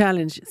 Sarah.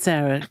 Challenge,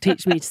 Sarah.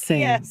 Teach me to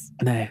sing. Yes.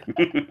 No.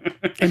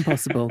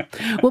 Impossible.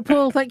 Well,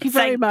 Paul, thank you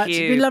very much. It's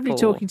been lovely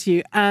talking to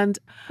you, and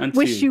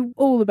wish you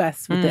all the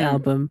best with the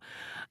album.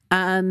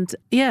 And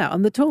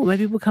on the tour,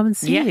 maybe we'll come and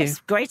see you. Yes,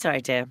 great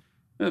idea.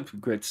 That'd be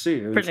great to see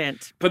you.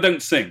 Brilliant. But don't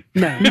sing.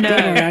 No,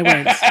 I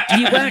won't.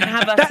 You won't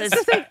have us That's as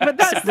the thing, but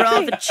that's the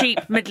rather thing.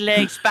 cheap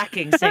middle-aged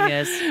backing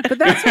singers. But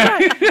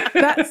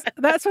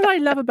that's what I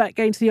love about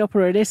going to the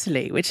opera in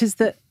Italy, which is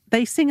that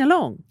they sing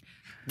along.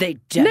 They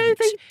don't. No,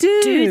 they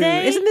do. Do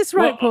they? Isn't this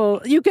right, Well,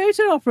 Paul? You go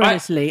to an opera in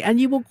Italy,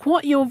 and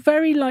you're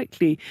very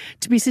likely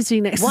to be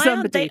sitting next Why to aren't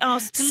somebody they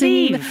asked to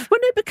singing. leave? Well,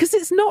 no, because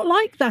it's not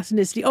like that in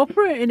Italy.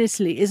 Opera in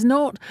Italy is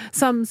not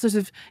some sort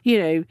of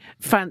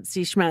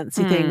fancy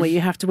schmancy thing where you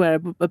have to wear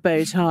a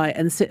bow tie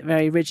and sit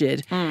very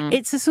rigid.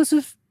 It's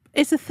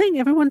a thing.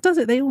 Everyone does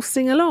it. They all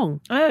sing along.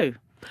 Oh.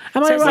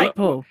 Am So I it's right, like-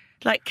 Paul?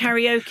 Like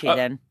karaoke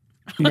then?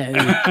 No.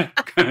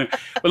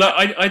 Well,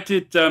 I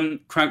did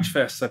Crouch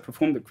Fest. I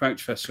performed at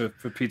Crouch Fest for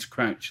Peter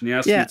Crouch, and he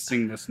asked me to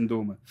sing Nessun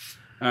Dorma.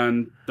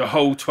 And the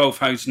whole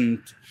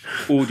 12,000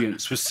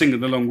 audience was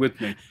singing along with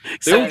me.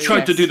 They all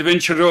tried to do the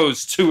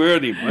Vincerose too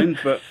early, mind,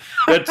 but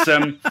that's...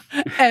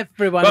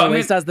 Everyone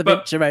always does the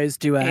Vincerose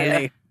too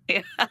early.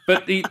 Yeah.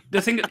 But the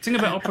thing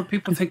about opera,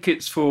 people think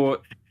it's for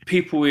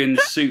people in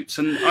suits,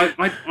 and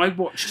I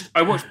watched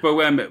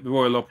Bohème at the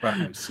Royal Opera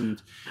House,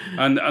 and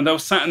I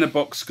was sat in the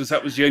box because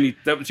that was the only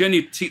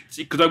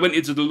because I went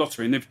into the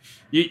lottery, and if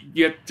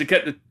you had to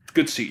get the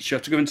good seats, you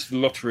have to go into the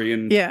lottery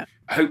and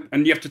hope,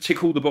 and you have to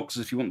tick all the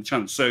boxes if you want the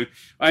chance. So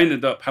I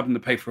ended up having to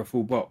pay for a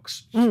full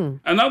box, and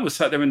I was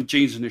sat there in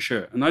jeans and a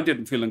shirt, and I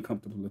didn't feel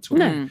uncomfortable at all.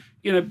 No.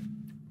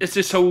 It's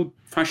this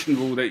old-fashioned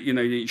rule that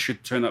you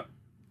should turn up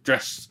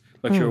dressed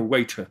like you're a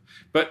waiter.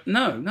 But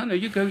no,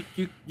 you go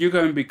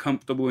and be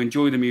comfortable,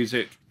 enjoy the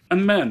music.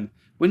 And man,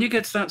 when you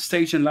get to that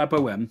stage in La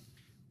Bohème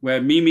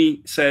where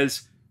Mimi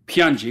says,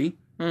 piangi,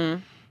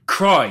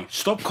 cry,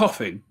 stop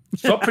coughing,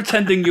 stop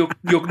pretending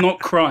you're not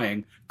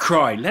crying,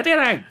 cry, let it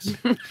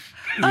out.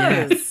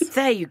 Yes.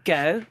 There you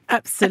go.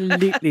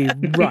 Absolutely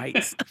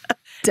right.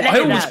 I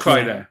always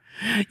cry there.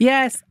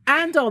 Yes,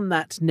 and on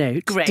that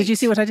note, Great. did you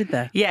see what I did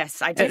there?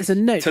 Yes, I did. It's a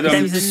note. Ta-da.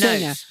 He's a It's a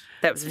singer. note.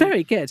 That was It's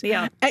very good.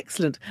 Yeah.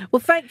 Excellent. Well,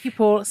 thank you,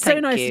 Paul. So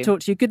Thank nice you. to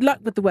talk to you. Good luck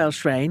with the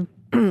Welsh rain.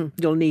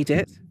 You'll need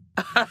it.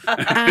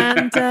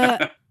 And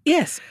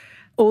yes,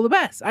 all the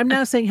best. I'm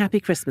now saying Happy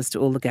Christmas to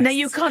all the guests. No,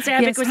 you can't say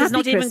Happy Yes, Christmas. It's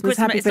not even Christmas.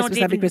 Happy It's not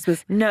Christmas. Happy even-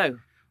 Christmas. No.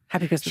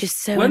 Happy Christmas. She's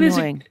so When is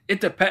annoying. it?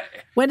 It depends.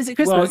 When is it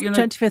Christmas? Well,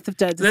 25th of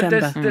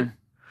December.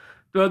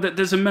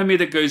 There's a meme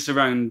that goes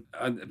around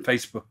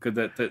Facebook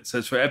that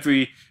says for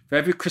every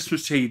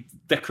Christmas tree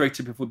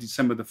decorated before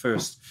December the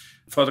 1st,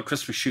 Father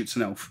Christmas shoots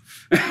an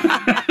elf.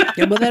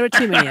 Yeah, well, there are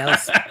too many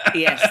elves.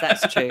 Yes,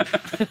 that's true.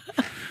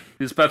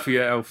 It's bad for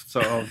your elf.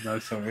 So, oh no,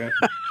 sorry.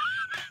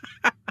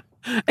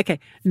 Okay,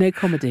 no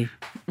comedy.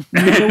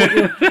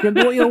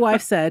 Remember what your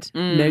wife said?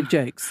 No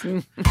jokes.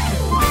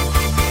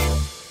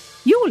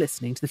 You're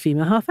listening to The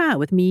Female Half Hour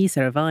with me,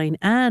 Sarah Vine,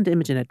 and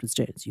Imogen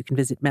Edwards-Jones. You can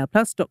visit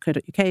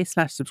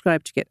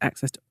mailplus.co.uk/subscribe to get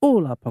access to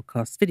all our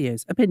podcasts,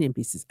 videos, opinion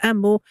pieces, and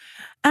more.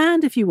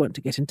 And if you want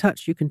to get in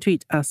touch, you can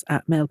tweet us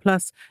at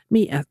mailplus,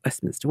 me at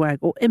Westminster Wag,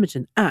 or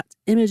Imogen at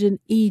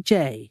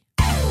ImogenEJ.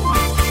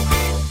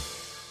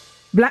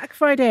 Black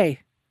Friday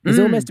is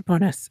almost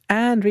upon us,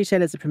 and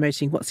retailers are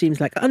promoting what seems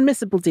like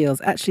unmissable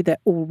deals. Actually, they're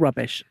all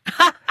rubbish.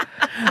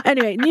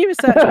 Anyway, new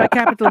research by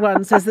Capital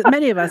One says that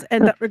many of us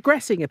end up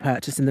regretting a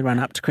purchase in the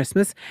run-up to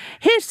Christmas.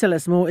 Here to tell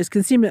us more is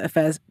Consumer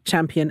Affairs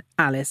champion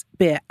Alice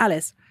Beer.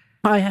 Alice,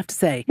 I have to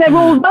say... They're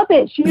all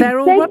rubbish. They're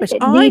all rubbish.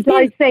 Need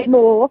I say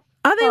more?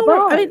 Are they all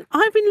Bye-bye. right? I mean,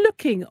 I've been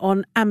looking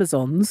on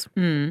Amazon's,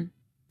 and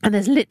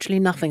there's literally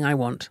nothing I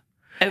want.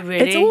 Oh,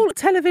 really? It's all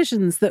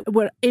televisions that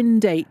were in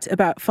date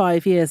about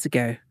 5 years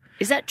ago.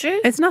 Is that true?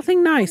 It's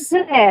nothing nice.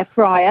 An air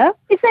fryer.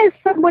 Is there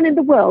someone in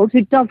the world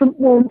who doesn't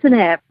want an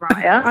air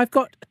fryer? I've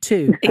got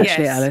two, actually,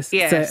 Yes, Alice.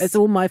 yes. So it's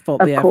all my fault,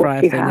 Of the air course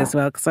fryer you thing have. as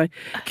well, because I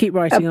keep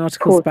writing Of articles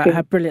course about you how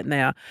have. brilliant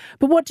they are.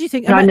 But what do you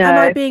think? I Am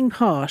I know. being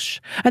harsh?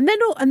 And then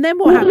what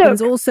Well,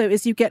 happens look. also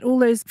is you get all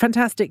those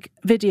fantastic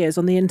videos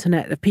on the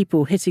internet of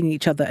people hitting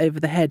each other over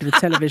the head with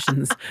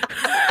televisions.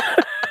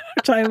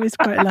 Which I always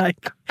quite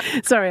like.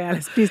 Sorry,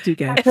 Alice, please do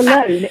go. That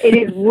alone, it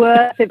is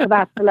worth it for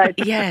that alone.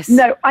 Yes.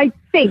 No, I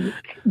think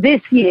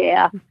this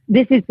year,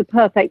 this is the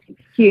perfect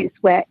excuse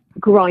where it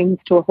grinds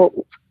to a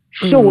halt.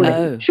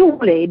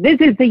 Surely, this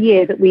is the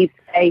year that we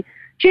say,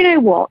 do you know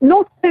what?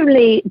 Not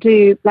only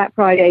do Black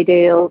Friday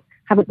deals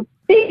have a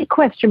big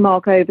question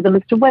mark over them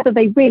as to whether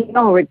they really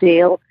are a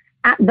deal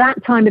at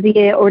that time of the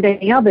year or at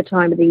any other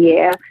time of the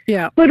year,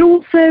 Yeah. but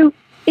also,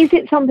 is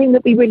it something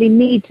that we really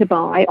need to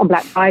buy on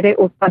Black Friday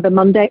or Cyber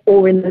Monday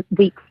or in the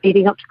week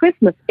leading up to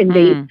Christmas,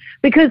 indeed?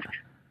 Because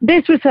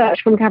this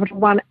research from Capital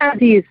One,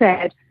 as you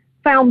said,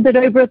 found that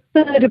over a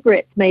third of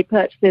Brits made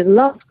purchases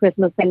last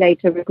Christmas they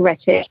later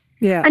regret it.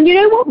 Yeah. And you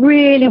know what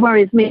really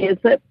worries me is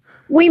that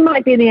we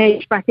might be in the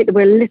age bracket that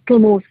we're a little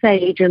more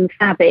sage and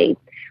savvy,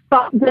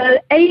 but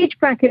the age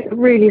bracket that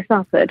really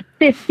suffered,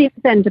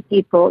 50% of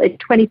people in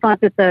 25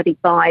 to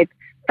 35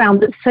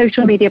 found that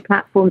social media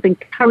platforms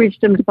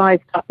encouraged them to buy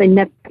stuff they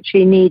never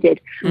actually needed.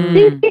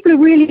 These people are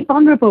really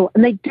vulnerable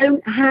and they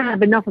don't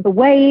have enough of the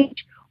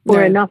wage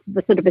or enough of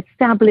a sort of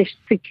established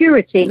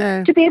security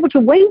to be able to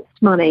waste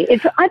money.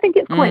 I think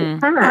it's quite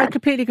sad. I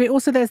completely agree.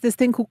 Also, there's this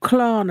thing called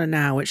Klarna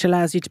now, which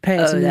allows you to pay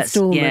it in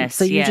installments.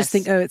 So you just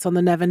think, it's on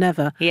the never,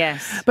 never.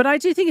 Yes. But I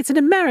do think it's an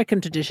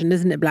American tradition,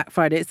 isn't it, Black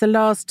Friday? It's the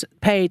last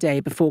payday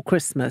before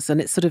Christmas,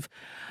 and it sort of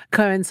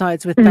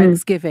coincides with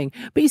Thanksgiving.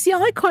 But you see,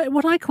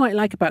 what I quite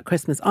like about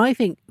Christmas, I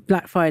think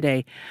Black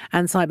Friday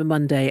and Cyber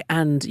Monday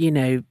and,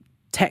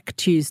 Tech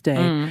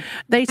Tuesday,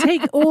 they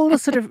take all the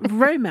sort of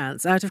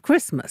romance out of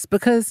Christmas,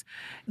 because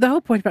the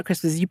whole point about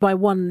Christmas is you buy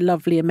one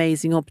lovely,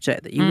 amazing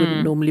object that you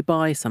wouldn't normally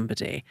buy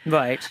somebody.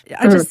 Right.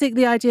 I just think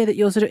the idea that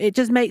it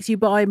just makes you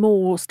buy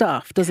more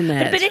stuff, doesn't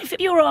it? But if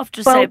you're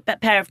after, say, a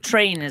pair of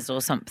trainers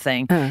or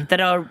something that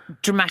are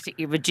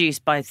dramatically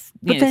reduced by,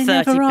 30%.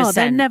 Never are.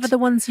 They're never the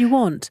ones you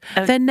want.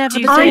 They're never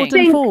the I Jordan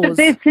think 4s.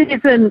 This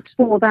isn't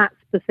for that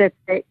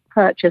specific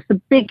purchase.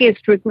 The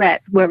biggest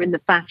regrets were in the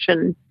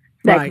fashion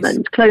segment.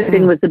 Right.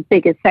 Clothing was the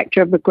biggest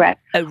sector of regret.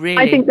 Oh, really?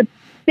 I think the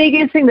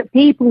biggest thing that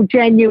people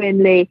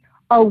genuinely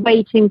are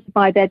waiting to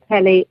buy their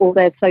telly or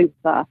their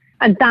sofa.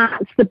 And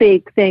that's the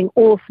big thing.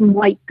 Or some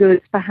white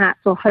goods, perhaps,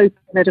 or hoping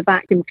that a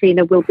vacuum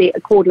cleaner a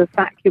cordless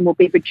vacuum will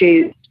be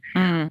reduced.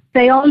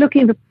 They are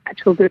looking for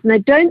practical goods. And there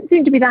don't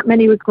seem to be that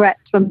many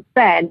regrets from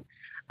then.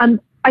 And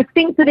I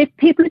think that if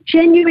people are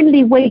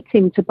genuinely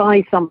waiting to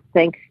buy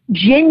something,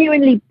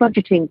 genuinely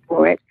budgeting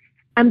for it,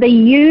 and they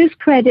use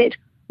credit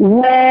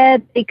where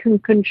they can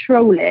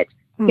control it,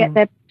 get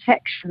their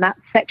protection, that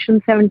Section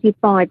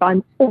 75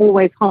 I'm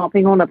always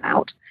harping on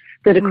about,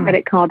 that a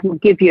credit card will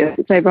give you if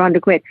it's over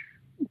 100 quid,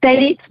 then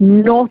it's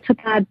not a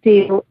bad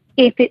deal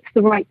if it's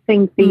the right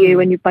thing for you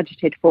and you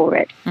budgeted for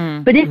it.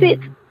 But if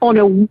it's on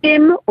a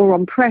whim or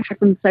on pressure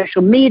from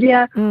social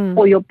media,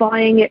 or you're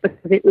buying it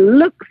because it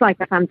looks like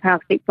a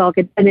fantastic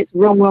bargain, then it's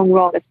wrong,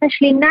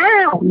 especially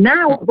now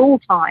of all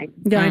time.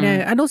 Yeah, I know.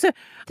 And also,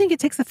 I think it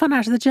takes the fun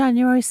out of the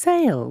January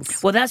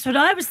sales. Well, that's what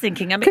I was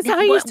thinking. Because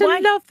I used to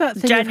love that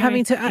thing of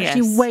having to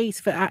actually wait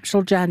for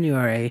actual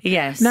January.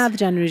 Yes. Now the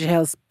January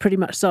sales pretty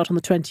much start on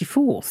the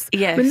 24th.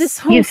 Yes. I mean, this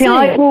whole you see,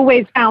 I've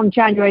always found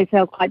January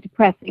sales quite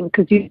depressing,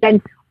 because you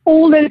then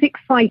all those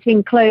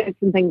exciting clothes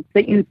and things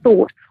that you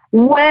thought,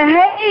 well,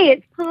 hey,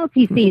 it's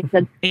party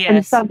season.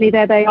 And suddenly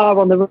there they are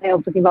on the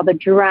rails looking rather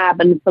drab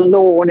and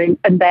forlorn,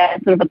 and they're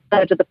sort of a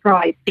third of the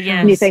price.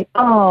 And you think,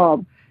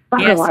 that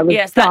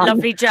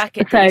lovely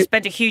jacket that you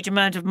spent a huge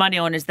amount of money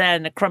on is there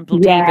in a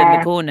crumpled heap in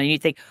the corner. And you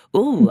think,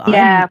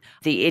 I'm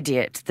the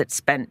idiot that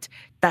spent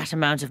that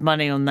amount of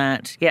money on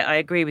that. Yeah, I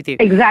agree with you.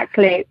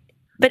 Exactly.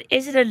 But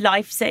is it a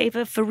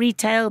lifesaver for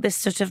retail, this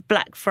sort of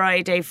Black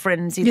Friday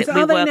frenzy that we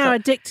work on? Are they now on?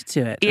 addicted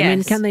to it? Yes. I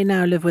mean, can they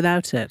now live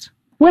without it?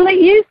 Well, it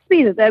used to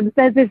be that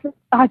there's this,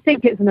 I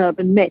think it's an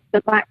urban myth,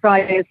 that Black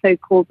Friday is so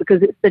called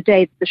because it's the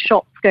day that the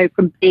shops go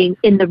from being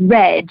in the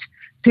red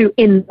to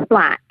in the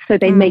black. So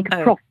they make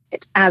a profit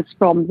as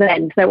from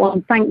then. So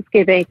on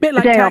Thanksgiving, bit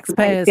like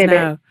taxpayers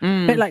now.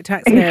 Bit like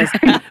taxpayers.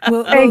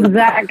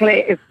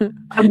 Exactly.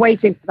 I'm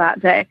waiting for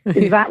that day.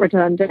 It's VAT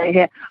return day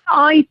here.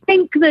 I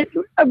think that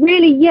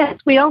really, yes,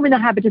 we are in the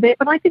habit of it,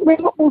 but I think we're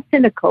a lot more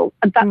cynical,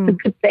 and that's a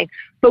good thing.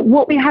 But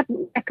what we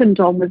hadn't reckoned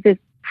on was this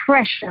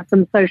pressure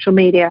from social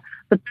media,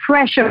 the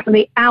pressure from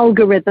the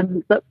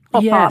algorithms that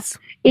pop up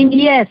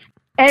in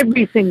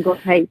every single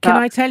paper. Can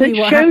I tell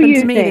you what happened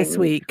to me this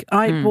week?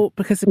 I bought,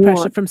 because of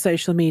pressure from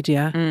social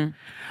media,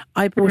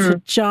 I bought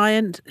a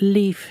giant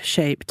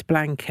leaf-shaped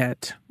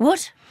blanket.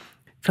 What?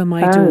 For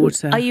my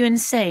daughter. Are you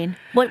insane?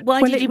 Why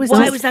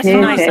was that a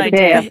nice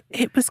idea?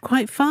 It was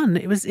quite fun.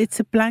 It's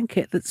a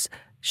blanket that's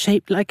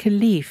shaped like a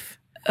leaf.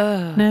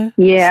 No?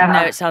 Yeah.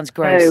 No, it sounds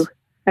gross.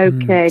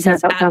 Okay,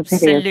 sounds that sounds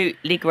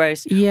absolutely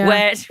gross.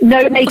 Yeah.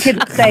 No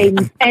naked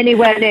flames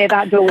anywhere near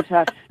that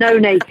daughter. No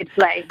naked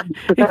flames.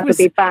 That would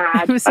be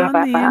bad. It was on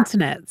the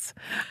internet.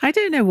 I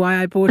don't know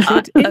why I bought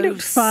it. It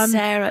looked fun.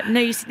 Sarah, no,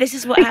 you see, this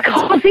is what happens.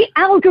 Because the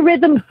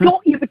algorithm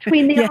got you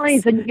between the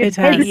eyes and you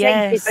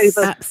hesitated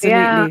over. Absolutely.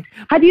 Yeah.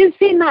 Have you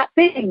seen that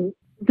thing?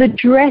 The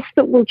dress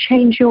that will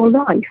change your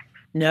life.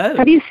 No.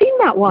 Have you seen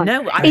that one?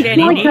 No, I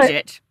clearly need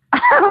it.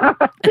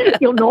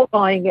 You're not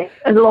buying it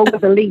along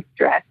with a leaf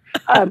dress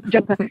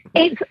jumper.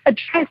 It's a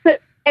dress that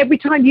every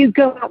time you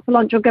go out for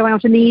lunch or go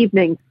out in the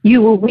evening,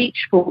 you will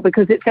reach for,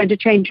 because it's going to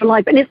change your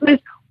life. And it's the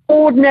most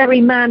ordinary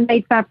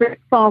man-made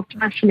fabric, fast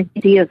fashion,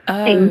 hideous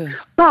thing.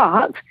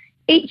 But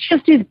it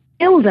just is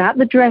billed at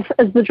the dress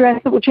as the dress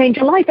that will change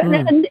your life.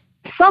 And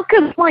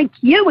suckers like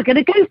you are going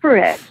to go for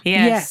it.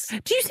 Yes.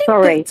 Do you think?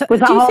 Sorry, was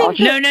that harsh?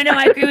 No.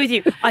 I agree with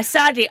you.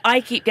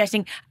 I keep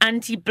getting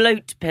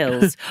anti-bloat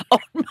pills on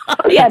my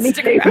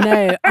Instagram.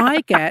 No,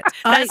 I get.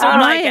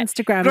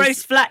 Instagram.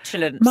 Gross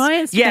flatulence. My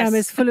Instagram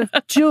is full of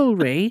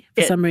jewellery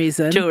for some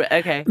reason. Jewelry,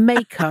 okay.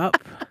 Makeup.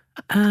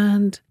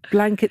 And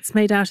blankets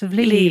made out of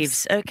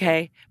leaves.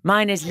 Okay.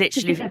 Mine is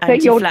literally So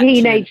your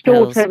teenage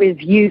daughter is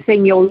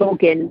using your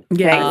login.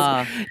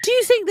 Yes. Do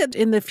you think that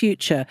in the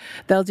future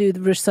they'll do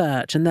the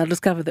research and they'll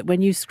discover that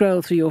when you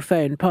scroll through your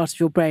phone, part of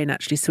your brain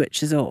actually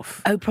switches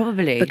off? Oh,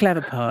 probably. The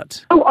clever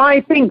part. Oh,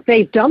 I think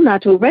they've done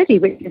that already,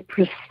 which is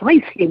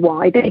precisely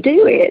why they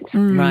do it.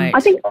 Right. I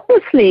think,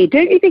 honestly,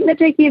 don't you think they're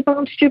taking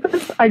advantage of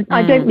us?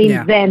 I don't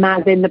mean them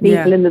as in the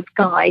people in the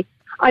sky.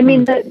 I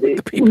mean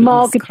the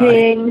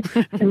marketing,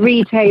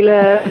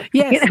 retailer.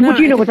 Yes,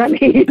 do you know what I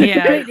mean?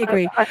 Yeah, completely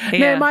agree.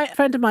 No, my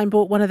friend of mine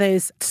bought one of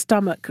those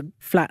stomach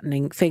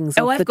flattening things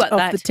off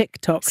the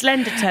TikTok.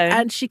 Slender Tone.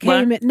 And she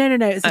came in.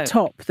 No, it's a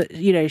top that,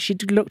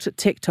 she'd looked at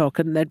TikTok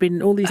and there'd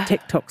been all these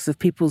TikToks of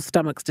people's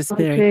stomachs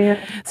disappearing.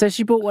 So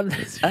she bought one of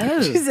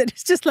those. She said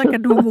it's just like a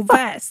normal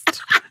vest.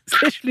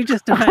 It's literally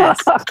just a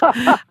vest.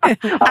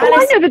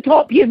 I know the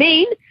top you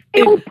mean.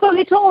 People pull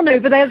it on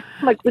over their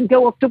stomachs and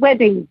go off to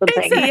weddings and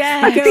things.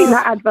 Yeah. I've seen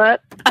that advert.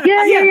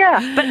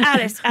 Yeah. But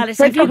Alice,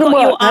 have you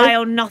got your eye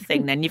on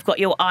nothing then? You've got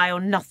your eye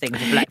on nothing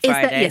for Black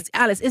Friday. Yes,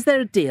 Alice, is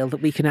there a deal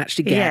that we can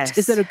actually get? Yes.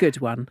 Is there a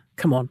good one?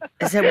 Come on.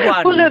 Is there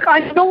one? Well, look,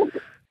 I'm not...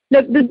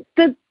 Look,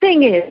 the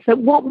thing is that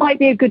what might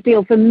be a good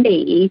deal for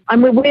me,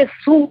 we're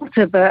sort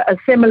of a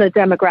similar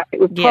demographic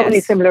with probably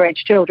similar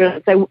age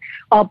children, so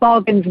our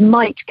bargains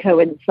might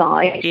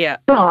coincide. Yeah.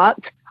 But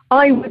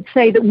I would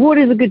say that what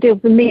is a good deal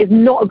for me is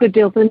not a good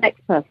deal for the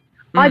next person.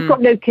 I've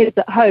got no kids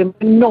at home.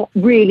 I'm not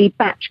really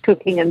batch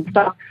cooking and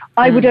stuff.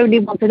 I would only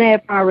want an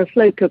air fryer or a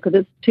slow cooker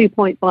that's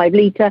 2.5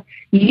 litre.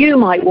 You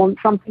might want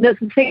something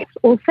that's a 6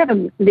 or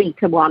 7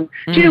 litre one.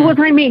 Do you know what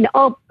I mean?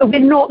 We're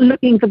not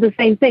looking for the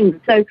same things.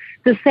 So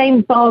the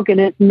same bargain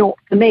is not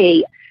for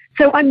me.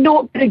 So I'm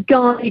not going to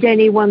guide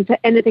anyone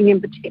to anything in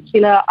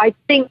particular. I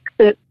think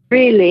that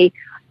really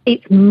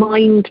it's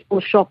mindful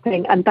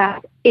shopping and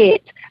that's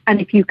it. And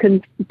if you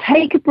can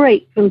take a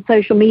break from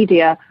social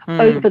media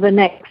over the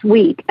next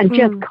week and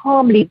just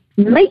calmly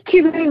make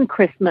your own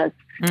Christmas,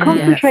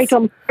 concentrate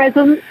on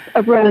presents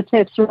of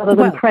relatives rather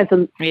than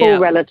presents for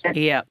relatives.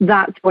 Yeah.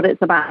 That's what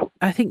it's about.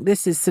 I think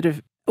this is sort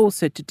of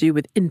also to do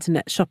with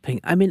internet shopping.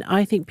 I mean,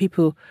 I think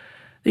people...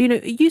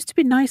 it used to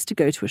be nice to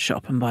go to a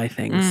shop and buy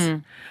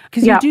things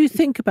because you do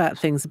think about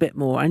things a bit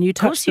more and you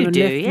touch them and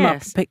lift them up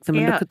and pick them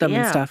and look at them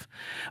and stuff.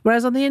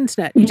 Whereas on the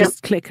internet, you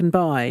just click and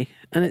buy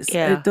and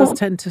it does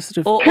tend to sort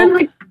of...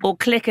 Or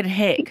click and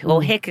hick,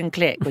 or hick and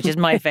click, which is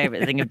my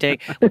favourite thing of doing,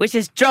 which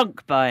is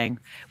drunk buying,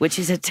 which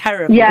is a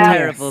terrible,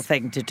 terrible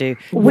thing to do.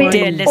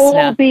 We've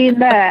all been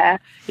there.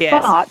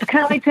 But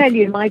can I tell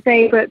you my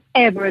favourite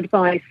ever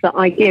advice that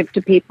I give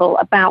to people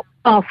about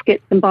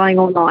baskets and buying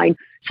online?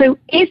 So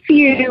if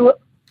you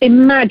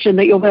imagine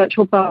that your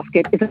virtual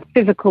basket is a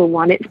physical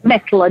one, it's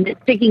metal and it's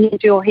digging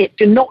into your hips,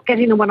 you're not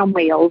getting the one on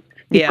wheels.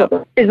 You've got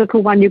the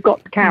physical one you've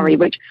got to carry,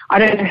 which I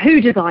don't know who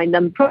designed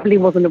them, probably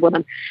wasn't a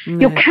woman.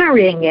 You're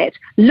carrying it.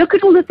 Look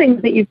at all the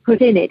things that you've put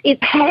in it.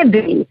 It's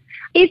heavy.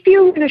 If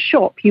you were in a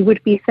shop, you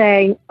would be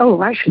saying,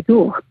 actually,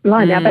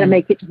 blimey, I better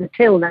make it to the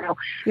till now.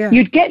 Yeah.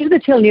 You'd get to the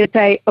till and you'd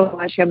say,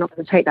 actually, I'm not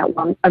going to take that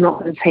one. I'm not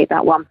going to take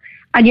that one.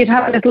 And you'd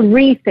have a little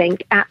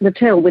rethink at the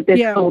till with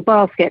this whole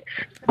basket.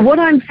 What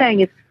I'm saying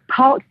is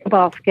park the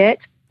basket,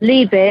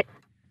 leave it,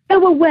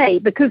 go away,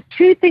 because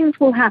two things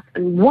will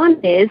happen.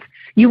 One is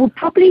you will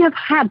probably have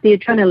had the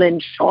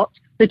adrenaline shot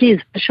that is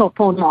the shop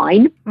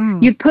online.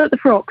 You put the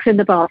frocks in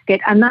the basket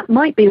and that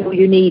might be all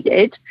you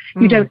needed.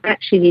 You don't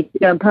actually need to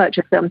go and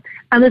purchase them.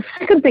 And the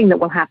second thing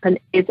that will happen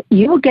is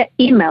you'll get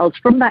emails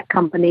from that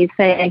company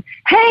saying,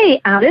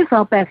 hey, Alice,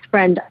 our best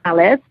friend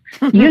Alice,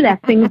 you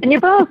left things in your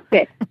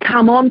basket.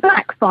 Come on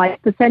back,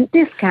 5%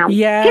 discount.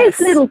 Yes. Here's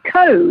a little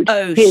code.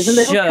 Here's a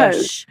little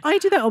code. I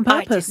do that on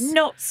purpose. I did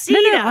not see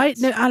that.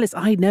 No, Alice,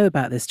 I know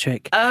about this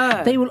trick.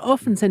 They will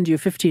often send you a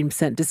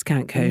 15%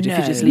 discount code if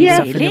you just leave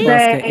stuff in your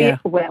basket. They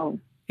will.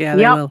 Yeah,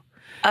 they will.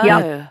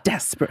 I'm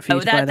desperate for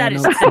you to buy that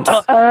is the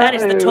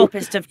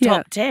toppest of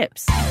top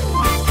tips.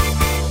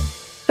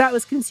 That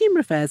was Consumer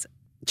Affairs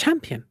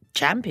Champion,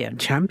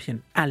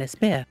 Alice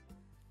Beer.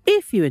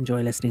 If you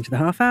enjoy listening to The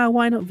Half Hour,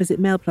 why not visit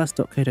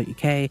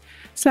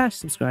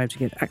mailplus.co.uk/subscribe to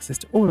get access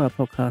to all our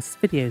podcasts,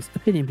 videos,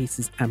 opinion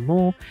pieces and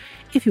more.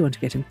 If you want to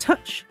get in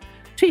touch,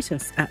 tweet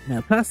us at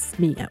mailplus,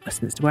 me at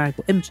Westminster Wag,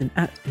 or Imogen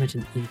at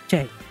Imogen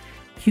EJ.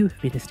 You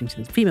have been listening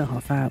to The Female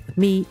Half Hour with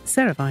me,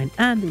 Sarah Vine,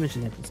 and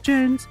Imogen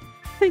Edwards-Jones.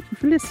 Thank you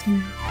for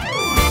listening.